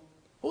咯。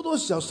好多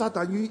時候撒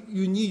旦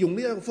願意用呢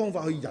一個方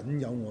法去引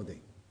誘我哋。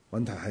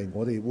問題係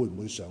我哋會唔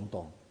會上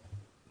當？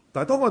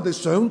但係當我哋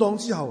上當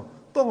之後，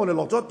當我哋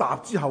落咗答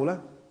之後咧，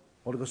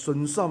我哋嘅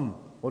信心、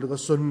我哋嘅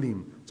信念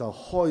就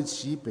開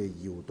始被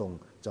搖動，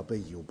就被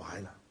搖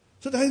擺啦。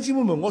所以弟兄姊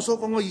妹們，我所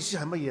講嘅意思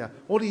係乜嘢啊？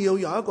我哋要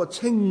有一個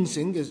清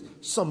醒嘅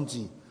心智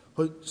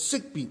去識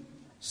別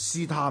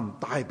試探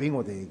帶俾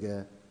我哋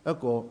嘅一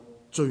個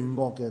罪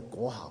惡嘅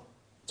果效，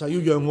就係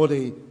要讓我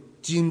哋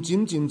漸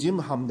漸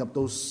陷入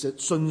到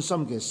信心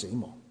嘅死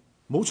亡。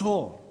冇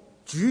錯，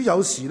主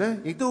有時咧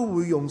亦都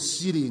會用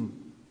試煉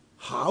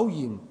考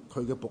驗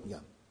佢嘅僕人，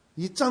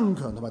以增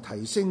強同埋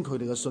提升佢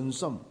哋嘅信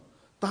心，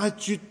但係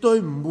絕對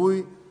唔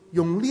會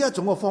用呢一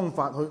種嘅方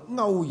法去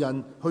勾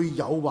引、去誘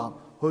惑、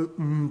去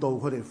誤導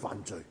佢哋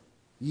犯罪，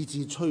以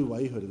致摧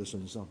毀佢哋嘅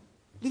信心。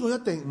呢個一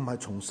定唔係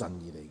從神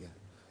而嚟嘅。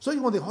所以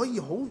我哋可以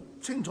好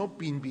清楚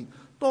辨別，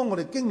當我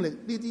哋經歷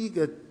呢啲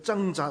嘅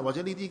掙扎或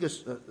者呢啲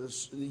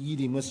嘅意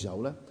念嘅時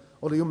候咧，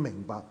我哋要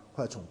明白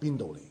佢係從邊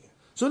度嚟嘅。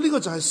所以呢個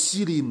就係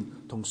試煉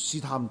同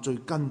試探最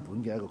根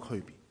本嘅一個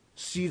區別。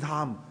試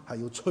探係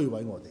要摧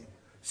毀我哋，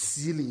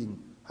試煉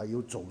係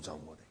要造就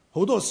我哋。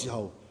好多時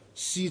候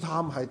試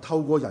探係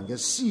透過人嘅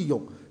私慾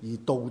而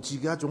導致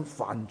嘅一種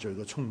犯罪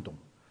嘅衝動，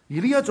而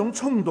呢一種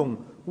衝動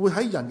會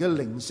喺人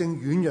嘅靈性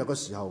軟弱嘅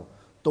時候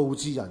導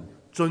致人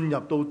進入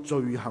到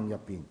罪行入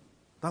邊。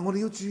但我哋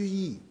要注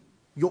意，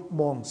慾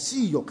望、私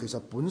慾其實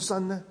本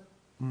身咧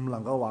唔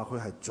能夠話佢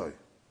係罪。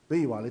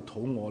比如話你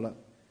肚餓啦，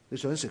你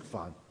想食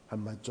飯，係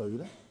唔係罪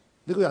咧？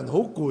你個人好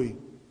攰，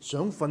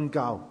想瞓覺，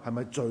係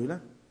咪罪咧？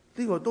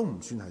呢個都唔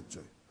算係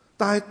罪。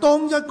但係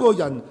當一個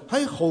人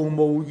喺毫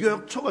無約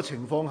束嘅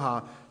情況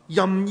下，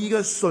任意嘅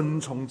順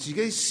從自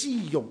己私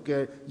慾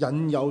嘅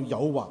引誘誘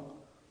惑，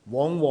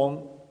往往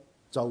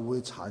就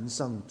會產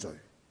生罪。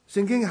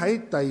聖經喺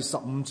第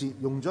15節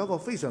用咗一個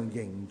非常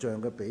形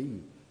象嘅比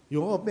喻，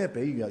用一個咩比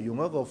喻啊？用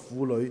一個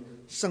婦女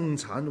生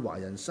產懷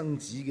孕生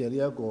子嘅呢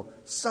一個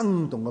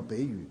生動嘅比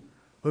喻，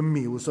去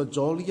描述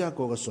咗呢一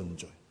個嘅順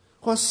序。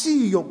佢話私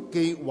慾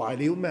既懷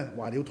了咩？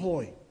懷了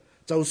胎，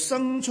就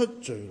生出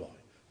罪來，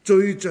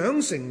罪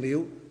長成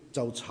了，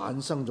就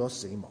產生咗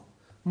死亡。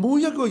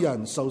每一個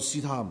人受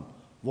試探，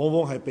往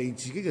往係被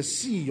自己嘅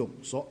私慾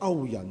所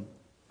勾引，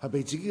係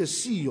被自己嘅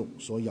私慾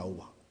所誘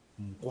惑，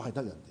唔怪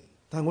得人哋。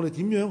但係我哋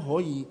點樣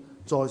可以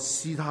在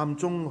試探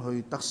中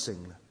去得勝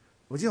呢？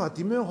或者話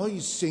點樣可以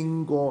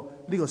勝過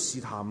呢個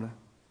試探呢？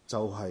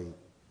就係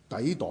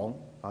抵擋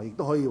啊，亦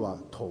都可以話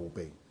逃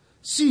避。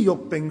私慾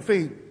並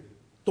非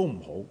都唔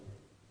好，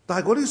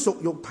但係嗰啲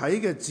屬肉體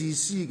嘅、自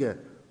私嘅、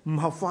唔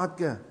合法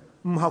嘅、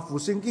唔合乎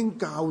聖經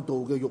教導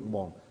嘅慾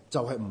望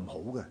就係唔好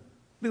嘅。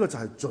呢個就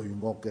係罪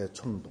惡嘅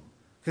衝動。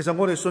其實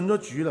我哋信咗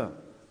主啦，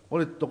我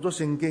哋讀咗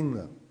聖經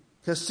啦。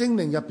其實聖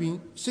靈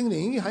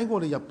已經喺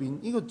我哋入邊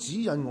應該指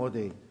引我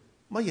哋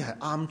乜嘢係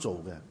啱做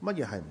嘅，乜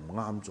嘢係唔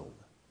啱做嘅。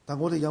但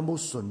我哋有冇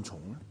順從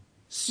呢？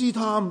試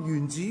探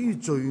源自於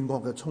罪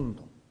惡嘅衝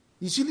動，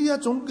而且呢一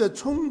種嘅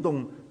衝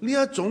動，呢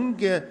一種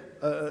嘅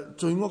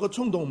罪惡嘅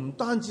衝動，唔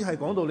單止係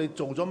講到你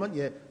做咗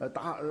乜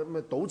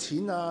嘢賭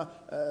錢啊，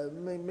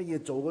乜嘢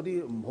做嗰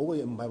啲唔好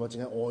嘅嘢，唔係話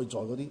淨係外在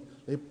嗰啲，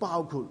你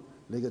包括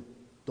你嘅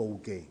妒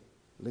忌、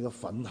你嘅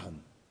憤恨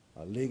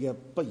啊，你嘅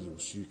不饒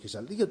恕，其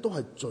實呢個都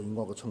係罪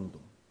惡嘅衝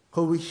動，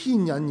佢會牽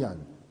引人、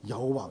誘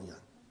惑人，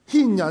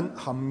牽引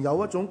含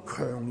有一種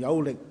強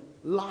有力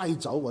拉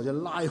走或者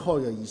拉開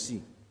嘅意思。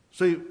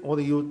所以我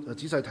哋要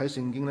仔細睇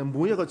聖經咧，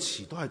每一個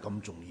詞都係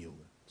咁重要嘅。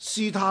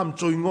試探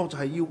罪惡就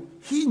係要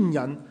牽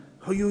引、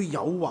佢要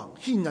誘惑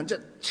牽引，即係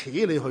扯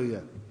你去嘅，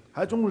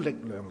係一種力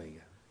量嚟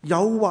嘅。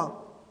誘惑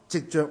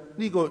藉着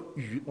呢個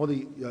魚，我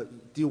哋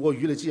釣個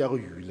魚，你知有個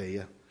魚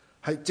餌啊，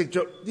係藉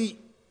着啲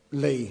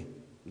餌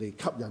嚟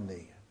吸引你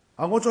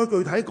嘅。我再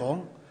具體講，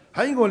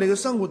喺我哋嘅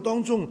生活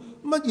當中，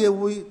乜嘢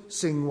會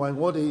成為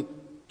我哋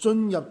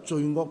進入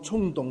罪惡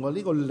衝動嘅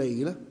呢個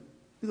餌呢？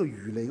呢個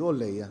魚餌嗰個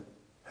餌啊，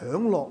享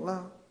樂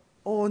啦、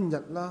安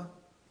逸啦、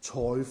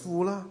財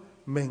富啦、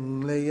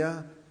名利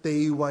啊、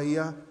地位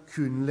啊、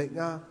權力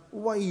啊、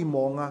威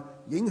望啊、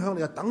影響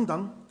力啊等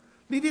等，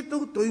呢啲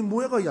都對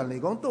每一個人嚟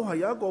講都係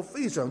有一個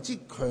非常之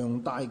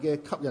強大嘅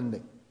吸引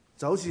力。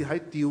就好似喺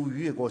釣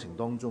魚嘅過程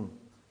當中，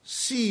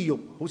私慾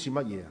好似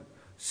乜嘢啊？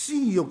私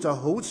慾就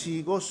好似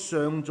嗰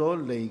上咗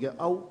嚟嘅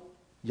鈎，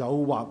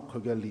誘惑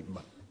佢嘅獵物，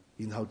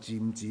然後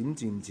漸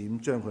漸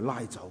將佢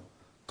拉走。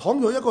倘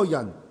若一個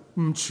人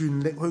唔全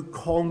力去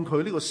抗拒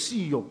呢個私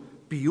慾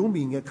表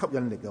面嘅吸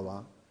引力嘅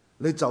話，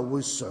你就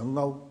會上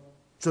鈎，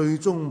最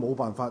終冇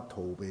辦法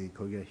逃避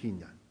佢嘅牽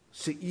引。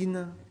食煙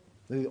啦，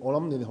我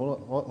諗你哋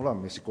可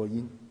能未食過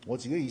煙，我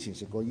自己以前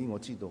食過煙，我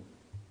知道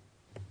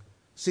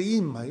食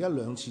煙唔係一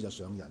兩次就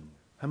上癮，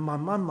係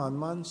慢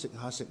慢食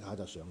下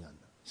就上癮。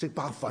食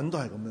白粉都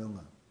係咁樣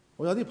啊！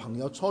我有啲朋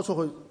友初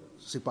去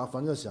食白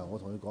粉嘅時候，我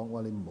同佢講：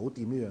我話你唔好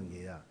掂呢樣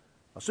嘢啊！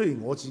雖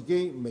然我自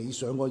己未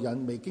上過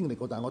癮，未經歷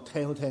過，但係我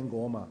聽都聽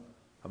過啊嘛，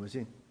係咪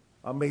先？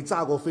未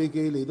揸過飛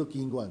機，你都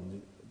見過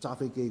人揸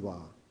飛機啩？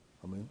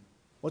係咪？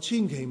我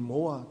千祈唔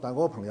好啊！但係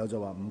我個朋友就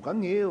話唔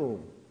緊要，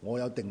我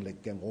有定力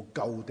嘅，我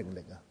夠定力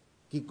啊！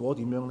結果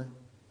點樣呢？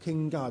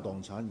傾家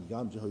蕩產，而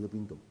家唔知去咗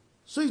邊度。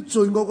所以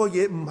罪惡嘅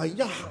嘢唔係一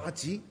下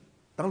子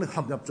等你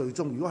陷入罪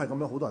中。如果係咁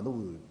樣，好多人都會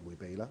迴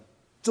避啦。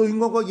罪惡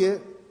嘅嘢，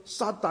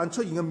撒旦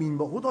出現嘅面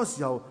目，好多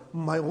時候唔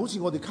係好似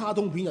我哋卡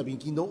通片入邊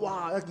見到，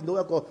哇！一見到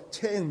一個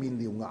青面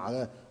獠牙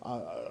嘅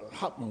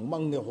黑蒙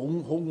蒙嘅好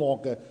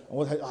惡嘅，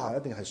我睇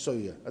一定係衰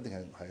嘅，一定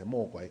係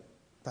魔鬼。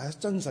但係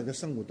真實嘅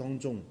生活當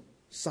中，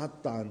撒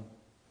旦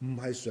唔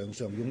係常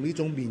常用呢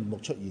種面目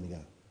出現嘅，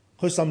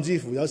佢甚至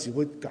乎有時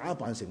會假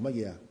扮成乜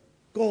嘢啊？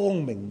光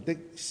明的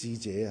使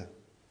者啊，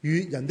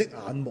悅人的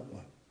眼目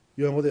啊，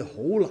讓我哋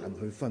好難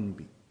去分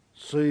別。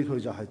所以佢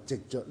就係藉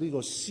着呢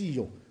個私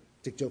慾，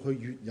藉着佢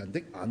悅人的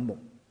眼目，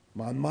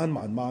慢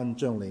慢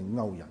將你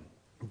勾引，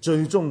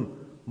最終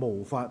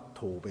無法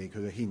逃避佢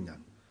嘅牽引。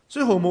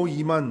所以毫無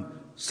疑問，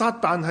撒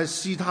旦係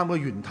試探嘅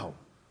源頭，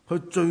佢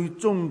最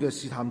終嘅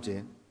試探者。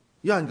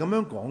有人咁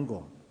樣講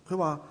過，佢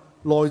話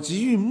來自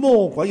於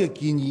魔鬼嘅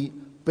建議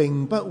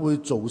並不會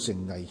造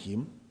成危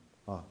險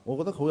啊！我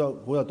覺得好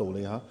有道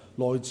理嚇。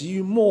來自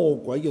於魔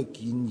鬼嘅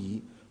建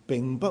議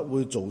並不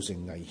會造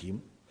成危險，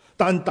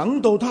但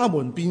等到他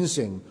們變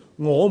成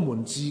我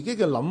們自己嘅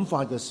諗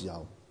法嘅時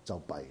候就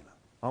弊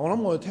啦。我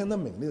諗我哋聽得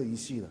明呢個意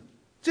思啦，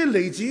即係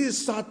嚟自於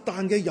撒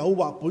旦嘅誘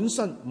惑本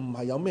身唔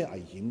係有咩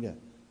危險嘅，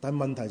但係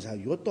問題就係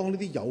如果當呢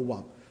啲誘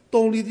惑，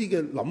當呢啲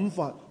嘅諗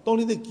法，當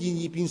呢啲建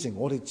議變成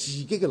我哋自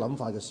己嘅諗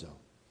法嘅時候，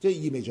即係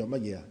意味着乜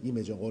嘢啊？意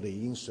味着我哋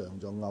已經上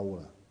咗鈎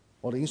啦，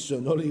我哋已經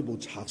上咗呢部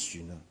賊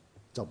船啦，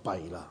就弊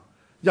啦。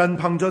人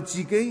憑着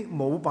自己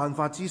冇辦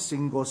法之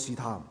勝過試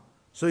探，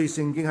所以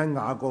聖經喺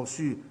雅各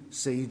書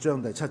4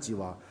章第7節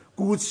話：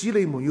故此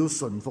你們要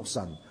順服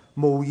神，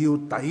務要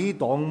抵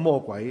擋魔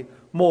鬼，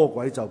魔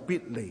鬼就必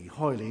離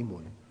開你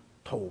們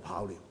逃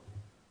跑了。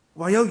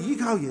唯有依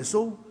靠耶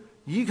穌，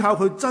依靠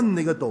佢真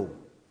理嘅道。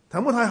提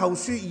摩太後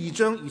書2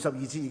章22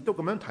節亦都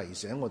咁樣提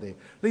醒我哋：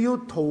你要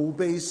逃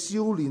避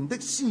少年的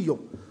私慾，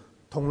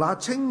同那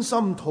清心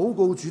禱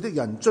告主的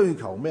人追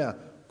求咩啊？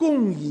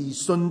公義、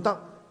信德、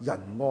仁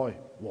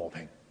愛、和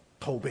平。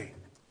逃避，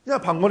因為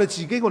憑我哋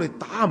自己，我哋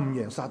打唔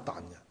贏撒旦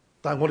嘅，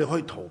但係我哋可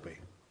以逃避，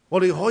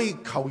我哋可以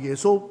求耶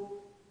穌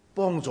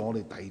幫助我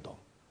哋抵擋。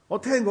我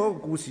聽過一個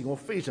故事，我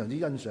非常之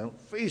欣賞，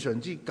非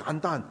常之簡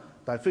單，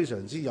但係非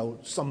常之有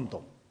深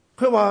度。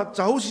佢話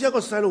就好似一個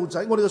細路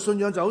仔，我哋嘅信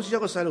仰就好似一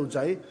個細路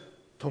仔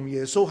同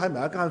耶穌喺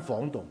埋一間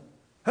房度，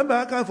喺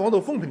埋一間房度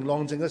風平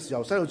浪靜嘅時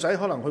候，細路仔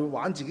可能去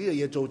玩自己嘅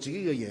嘢，做自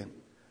己嘅嘢，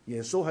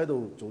耶穌喺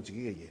度做自己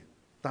嘅嘢。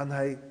但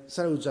係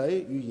細路仔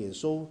與耶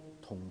穌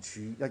同處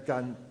一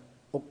間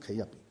屋企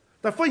入邊，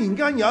但忽然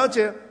間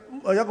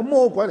有個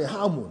魔鬼嚟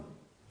敲門，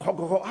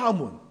敲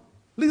門。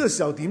呢個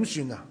時候點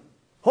算啊？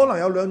可能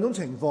有兩種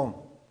情況。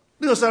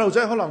呢個細路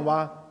仔可能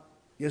話：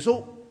耶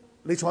穌，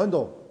你坐喺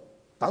度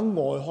等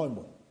我去開門。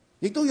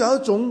亦都有一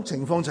種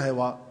情況就係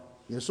話：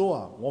耶穌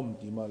啊，我唔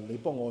掂啊，你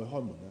幫我去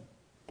開門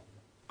咧。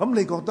咁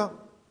你覺得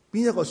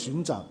邊一個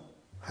選擇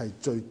係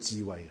最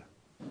智慧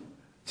嘅？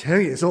請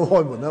耶穌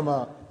開門啊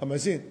嘛，係咪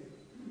先？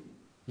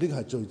呢個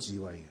係最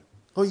智慧嘅。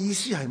個意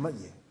思係乜嘢？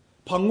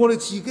憑我哋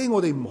自己，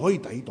我哋唔可以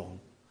抵擋。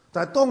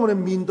但係當我哋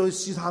面對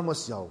試探嘅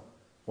時候，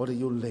我哋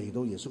要嚟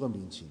到耶穌嘅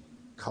面前，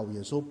求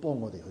耶穌幫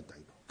我哋去抵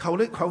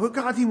擋。求佢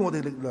加添我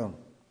哋力量，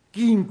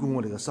堅固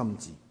我哋嘅心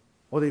智。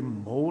我哋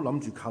唔好諗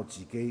住靠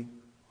自己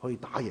可以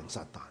打贏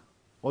撒旦，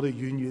我哋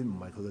遠遠唔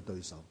係佢嘅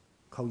對手。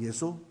求耶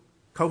穌，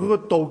求佢個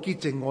道潔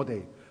淨我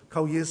哋，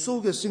求耶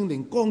穌嘅聖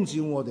靈光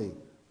照我哋，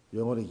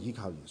讓我哋依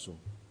靠耶穌。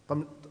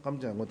今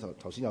日我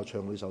頭先有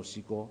唱呢首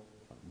詩歌，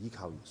依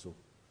靠耶穌。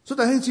所以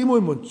弟兄姊妹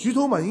們，主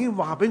禱文已經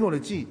話俾我哋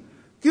知，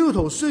基督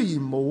徒雖然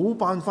冇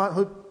辦法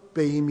去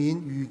避免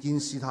遇見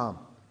試探，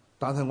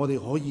但係我哋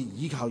可以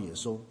依靠耶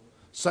穌，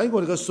使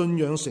我哋嘅信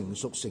仰成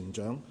熟成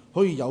長，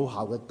可以有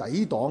效嘅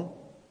抵擋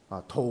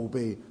逃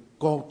避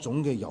各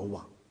種嘅誘惑。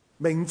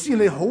明知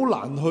你好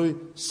難去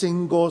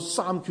勝過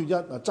三缺一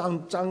爭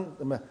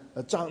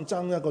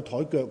一個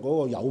台腳嗰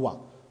個誘惑，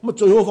咁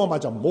最好方法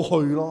就唔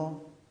好去咯。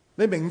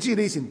你明知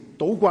你以前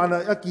賭慣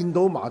啦，一見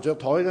到麻雀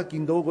台，一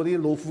見到嗰啲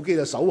老虎機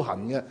就手痕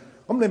嘅，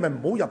咁你咪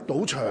唔好入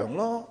賭場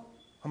咯，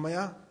係咪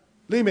啊？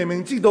你明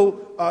明知道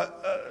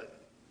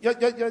一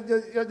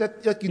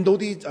見到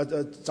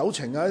啲酒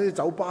程啊、啲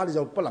酒吧你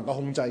就不能夠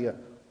控制嘅，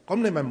咁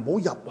你咪唔好入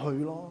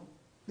去咯。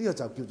呢個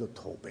就叫做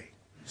逃避。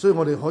所以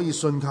我哋可以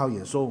信靠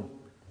耶穌，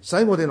使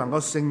我哋能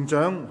夠成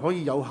長，可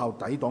以有效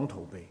抵擋逃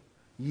避，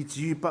以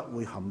至於不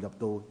會陷入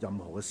到任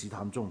何嘅試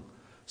探中，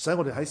使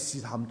我哋喺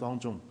試探當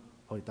中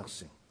可以得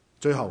勝。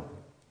最後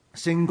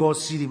勝過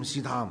試驗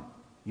試探，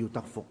要得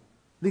福，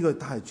呢個都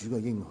係主嘅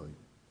應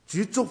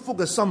許。主祝福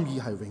嘅心意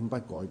係永不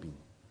改變。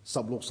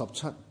16、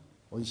17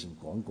我以前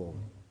講過，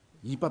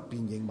以不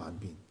變應萬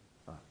變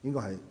應該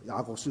係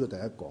雅各書嘅第一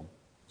講。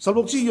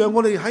16節讓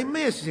我哋喺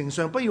咩事情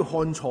上不要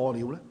看錯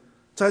了呢？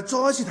就係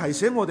再一次提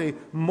醒我哋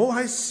唔好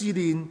喺試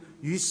煉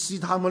與試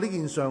探嘅呢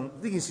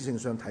件事情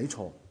上睇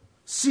錯。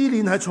試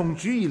煉係從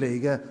主而嚟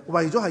嘅，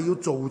為咗係要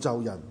造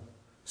就人；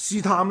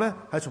試探呢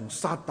係從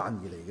撒旦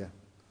而嚟嘅，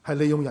係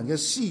利用人嘅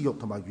私欲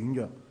同埋軟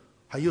弱，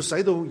係要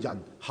使到人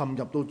陷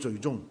入到罪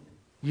中。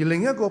而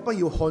另一個不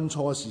要看錯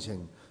嘅事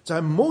情，就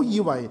係唔好以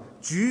為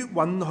主允許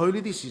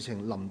呢啲事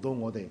情臨到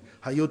我哋，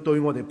係要對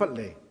我哋不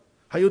利，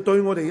係要對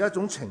我哋一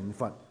種懲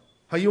罰，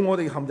係要我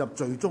哋陷入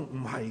罪中。唔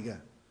係嘅，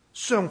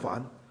相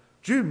反，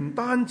主唔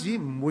單止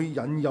唔會引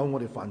誘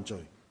我哋犯罪，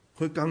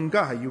佢更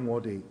加係要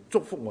我哋祝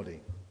福我哋。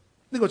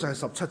呢個就係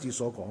17節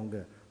所講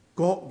嘅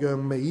各樣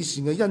美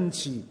善嘅恩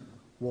賜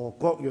和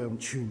各樣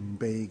全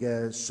備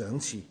嘅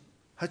賞賜，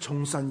係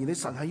從神而嚟，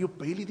神係要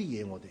俾呢啲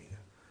嘢我哋嘅。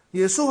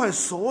耶穌係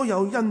所有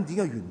恩典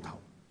嘅源頭，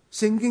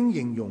聖經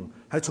形容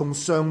係從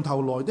上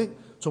頭來的，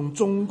從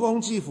眾光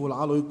之父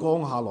那裏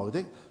降下來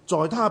的，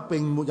在他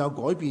並沒有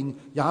改變，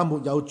也沒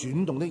有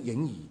轉動的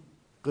影兒。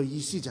嘅意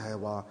思就係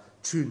話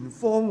全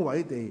方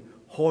位地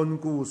看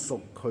顧屬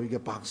佢嘅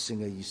百姓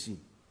嘅意思。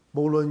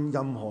無論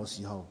任何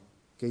時候，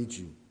記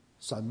住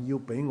神要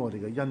俾我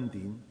哋嘅恩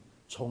典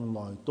從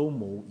來都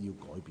冇要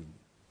改變。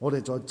我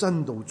哋在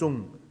真道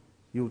中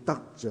要得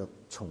着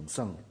重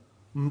生。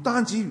唔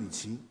單止如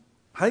此，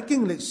喺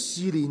經歷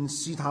試煉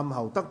試探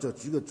後得着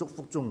主嘅祝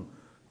福中，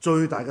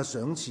最大嘅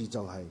賞賜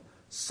就係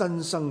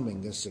新生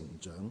命嘅成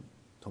長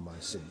同埋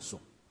成熟。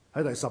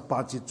喺第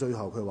18節最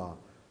後佢話，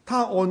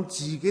他按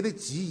自己的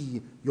旨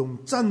意用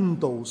真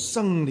道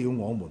生了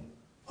我們。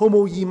毫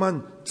無疑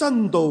問，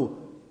真道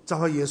就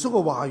係耶穌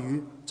嘅話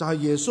語，就係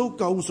耶穌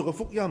救贖嘅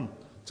福音，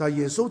就係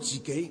耶穌自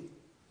己。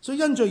所以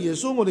因着耶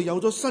穌，我哋有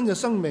咗新嘅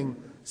生命，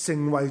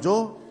成為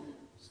咗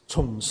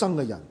重生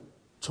嘅人。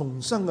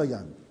重生嘅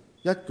人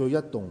一舉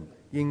一動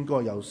應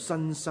該有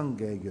新生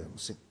嘅樣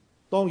式。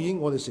當然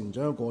我哋成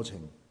長嘅過程，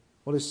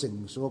我哋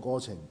成熟嘅過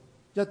程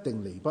一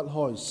定離不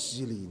開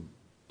試煉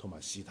同埋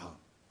試探。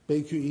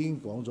秘訣已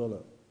經講咗啦。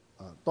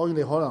當然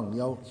你可能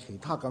有其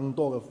他更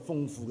多嘅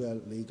豐富嘅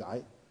理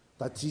解，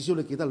但至少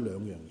你記得兩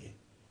樣嘢。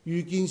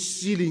遇見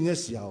試煉嘅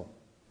時候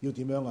要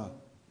點樣啊？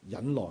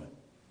忍耐，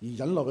而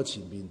忍耐嘅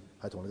前面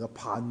係同你嘅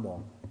盼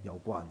望有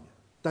關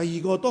嘅。第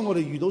二個，當我哋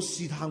遇到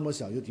試探嘅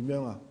時候要點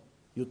樣啊？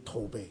要逃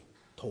避，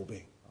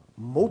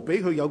唔好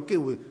俾佢有機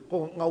會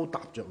嗰個勾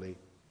搭着你，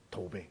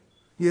逃避。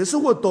耶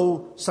穌嘅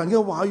道，神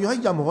嘅話語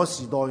喺任何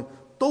時代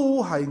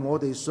都係我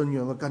哋信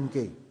仰嘅根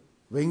基，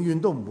永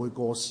遠都唔會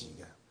過時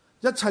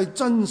嘅。一切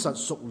真實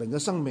屬靈嘅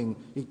生命，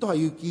亦都係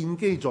要建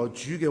基在主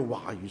嘅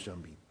話語上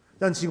面。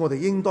因此我哋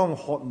應當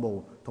渴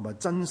慕同埋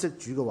珍惜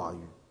主嘅話語。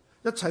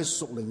一切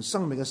屬靈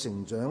生命嘅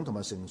成長同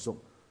埋成熟，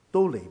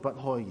都離不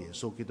開耶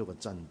穌基督嘅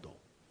真道。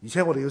而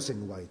且我哋要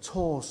成為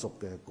初熟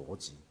嘅果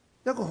子。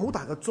一個好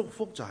大嘅祝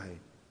福就係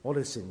我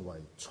哋成為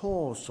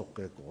初熟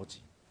嘅果子。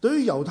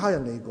對於猶太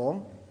人嚟講，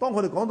當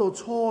佢哋講到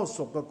初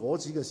熟嘅果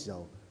子嘅時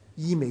候，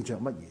意味着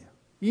乜嘢？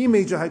意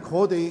味着係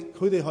佢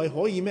哋係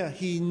可以咩？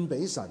獻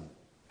俾神。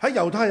喺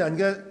猶太人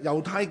嘅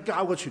猶太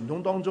教嘅傳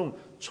統當中，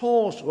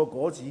初熟嘅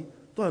果子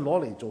都係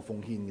攞嚟做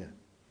奉獻嘅，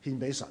獻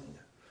俾神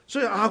嘅。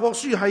所以雅各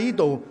書喺呢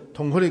度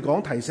同佢哋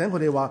講，提醒佢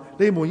哋話：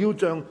你們要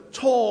像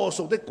初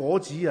熟的果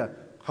子啊！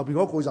後邊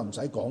嗰句就唔使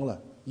講啦。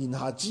言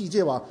下之意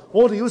即係話，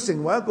我哋要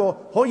成為一個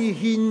可以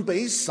獻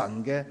俾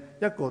神嘅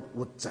一個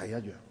活祭一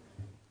樣，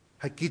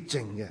係潔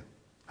淨嘅，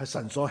係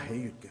神所喜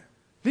悅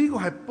嘅。呢個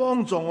係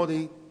幫助我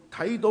哋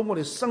睇到我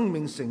哋生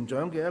命成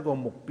長嘅一個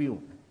目標。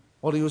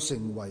我哋要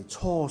成為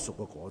初熟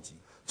嘅果子。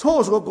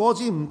初熟嘅果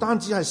子唔單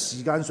止係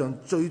時間上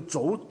最早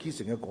結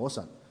成嘅果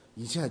實，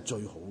而且係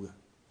最好嘅，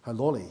係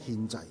攞嚟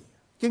獻祭。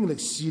經歷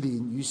試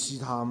煉與試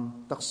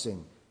探得勝，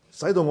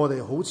使到我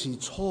哋好似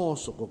初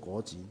熟嘅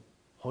果子，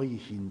可以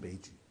獻俾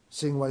主，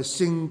成為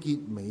聖潔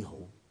美好。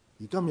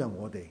而今日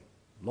我哋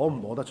攞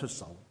唔攞得出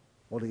手？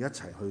我哋一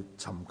齊去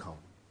尋求，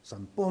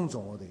神幫助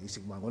我哋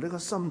成為我哋個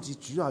心志，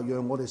主啊，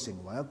讓我哋成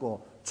為一個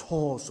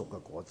初熟嘅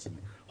果子，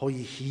可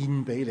以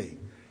獻俾你，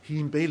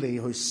獻俾你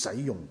去使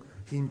用，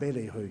獻俾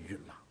你去悅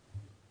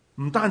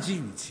納。唔單止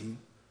如此，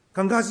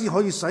更加之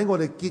可以使我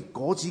哋結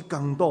果子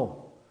更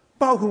多，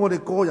包括我哋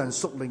個人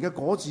屬靈嘅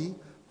果子，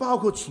包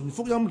括傳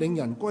福音領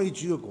人歸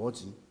主嘅果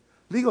子。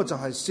呢個就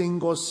係勝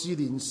過試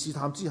煉試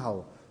探之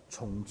後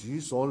從主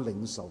所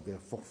領受嘅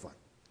福分。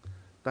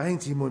弟兄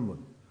姊妹們，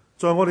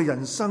在我哋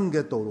人生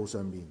嘅道路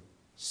上面，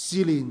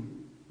試煉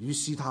與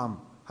試探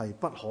係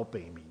不可避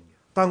免嘅，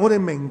但我哋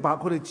明白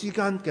佢哋之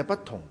間嘅不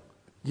同，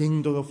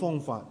應對嘅方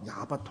法也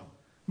不同。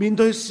面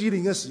對試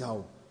煉嘅時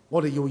候，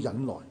我哋要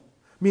忍耐；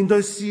面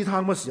對試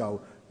探嘅時候，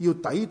要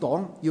抵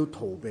擋，要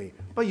逃避，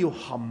不要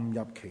陷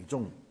入其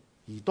中。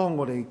而當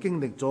我哋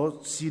經歷咗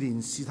試煉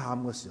試探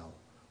嘅時候，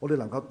我哋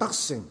能夠得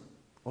勝。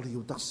我哋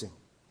要得勝，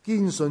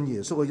堅信耶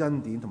穌嘅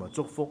恩典同埋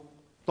祝福。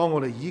當我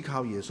哋依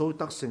靠耶穌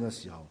得勝嘅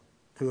時候，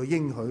佢嘅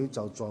應許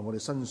就在我哋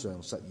身上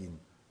實現，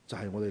就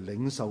係我哋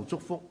領受祝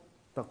福，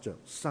得着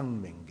生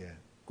命嘅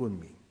冠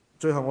冕。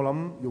最後我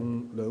諗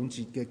用2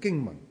節嘅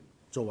經文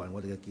作為我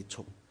哋嘅結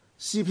束。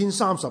詩篇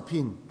30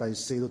篇第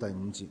4到第5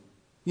節，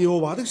耶和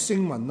華的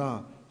聖民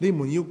啊，你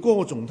們要歌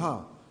頌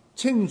他，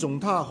稱頌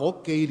他可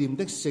紀念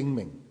的聖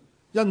名，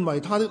因為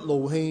他的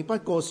怒氣不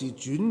過是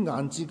轉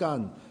眼之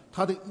間，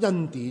他的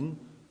恩典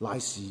乃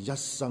是一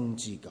生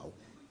之久。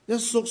一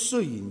宿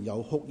雖然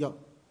有哭泣，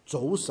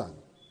早晨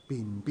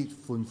便必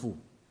歡呼。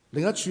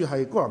另一處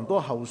係哥林多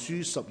後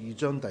書12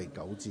章第9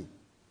節，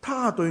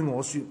他對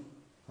我說，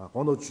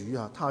講到主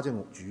啊，他即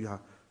係主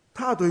啊，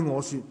他對我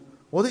說，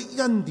我的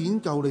恩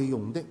典夠你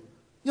用的，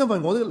因為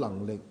我的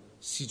能力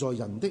是在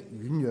人的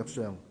軟弱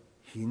上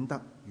顯得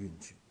完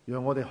全。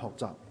讓我哋學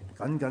習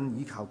緊緊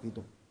依靠基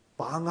督，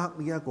把握呢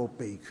一個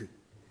秘訣。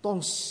當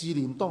試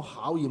煉、當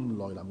考驗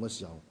來臨嘅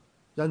時候，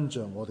因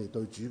着我哋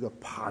對主嘅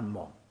盼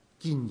望，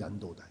堅忍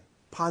到底，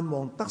盼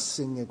望得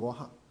勝嘅嗰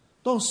刻。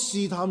當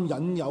試探引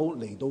誘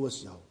嚟到嘅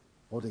時候，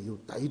我哋要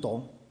抵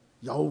擋，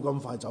有咁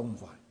快走咁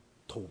快，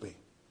逃避，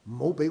唔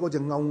好俾嗰隻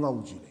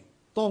勾住你。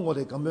當我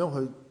哋咁樣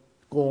去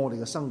過我哋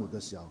嘅生活嘅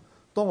時候，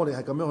當我哋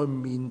係咁樣去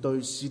面對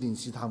試煉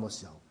試探嘅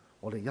時候，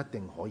我哋一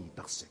定可以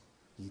得勝。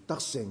而得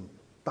勝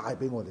帶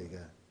俾我哋嘅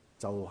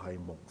就係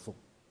蒙福，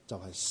就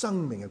係生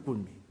命嘅冠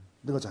冕。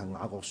呢個就係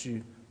雅各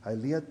書喺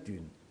呢一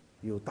段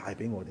要帶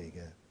俾我哋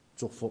嘅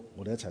祝福。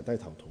我哋一齊低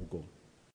頭禱告。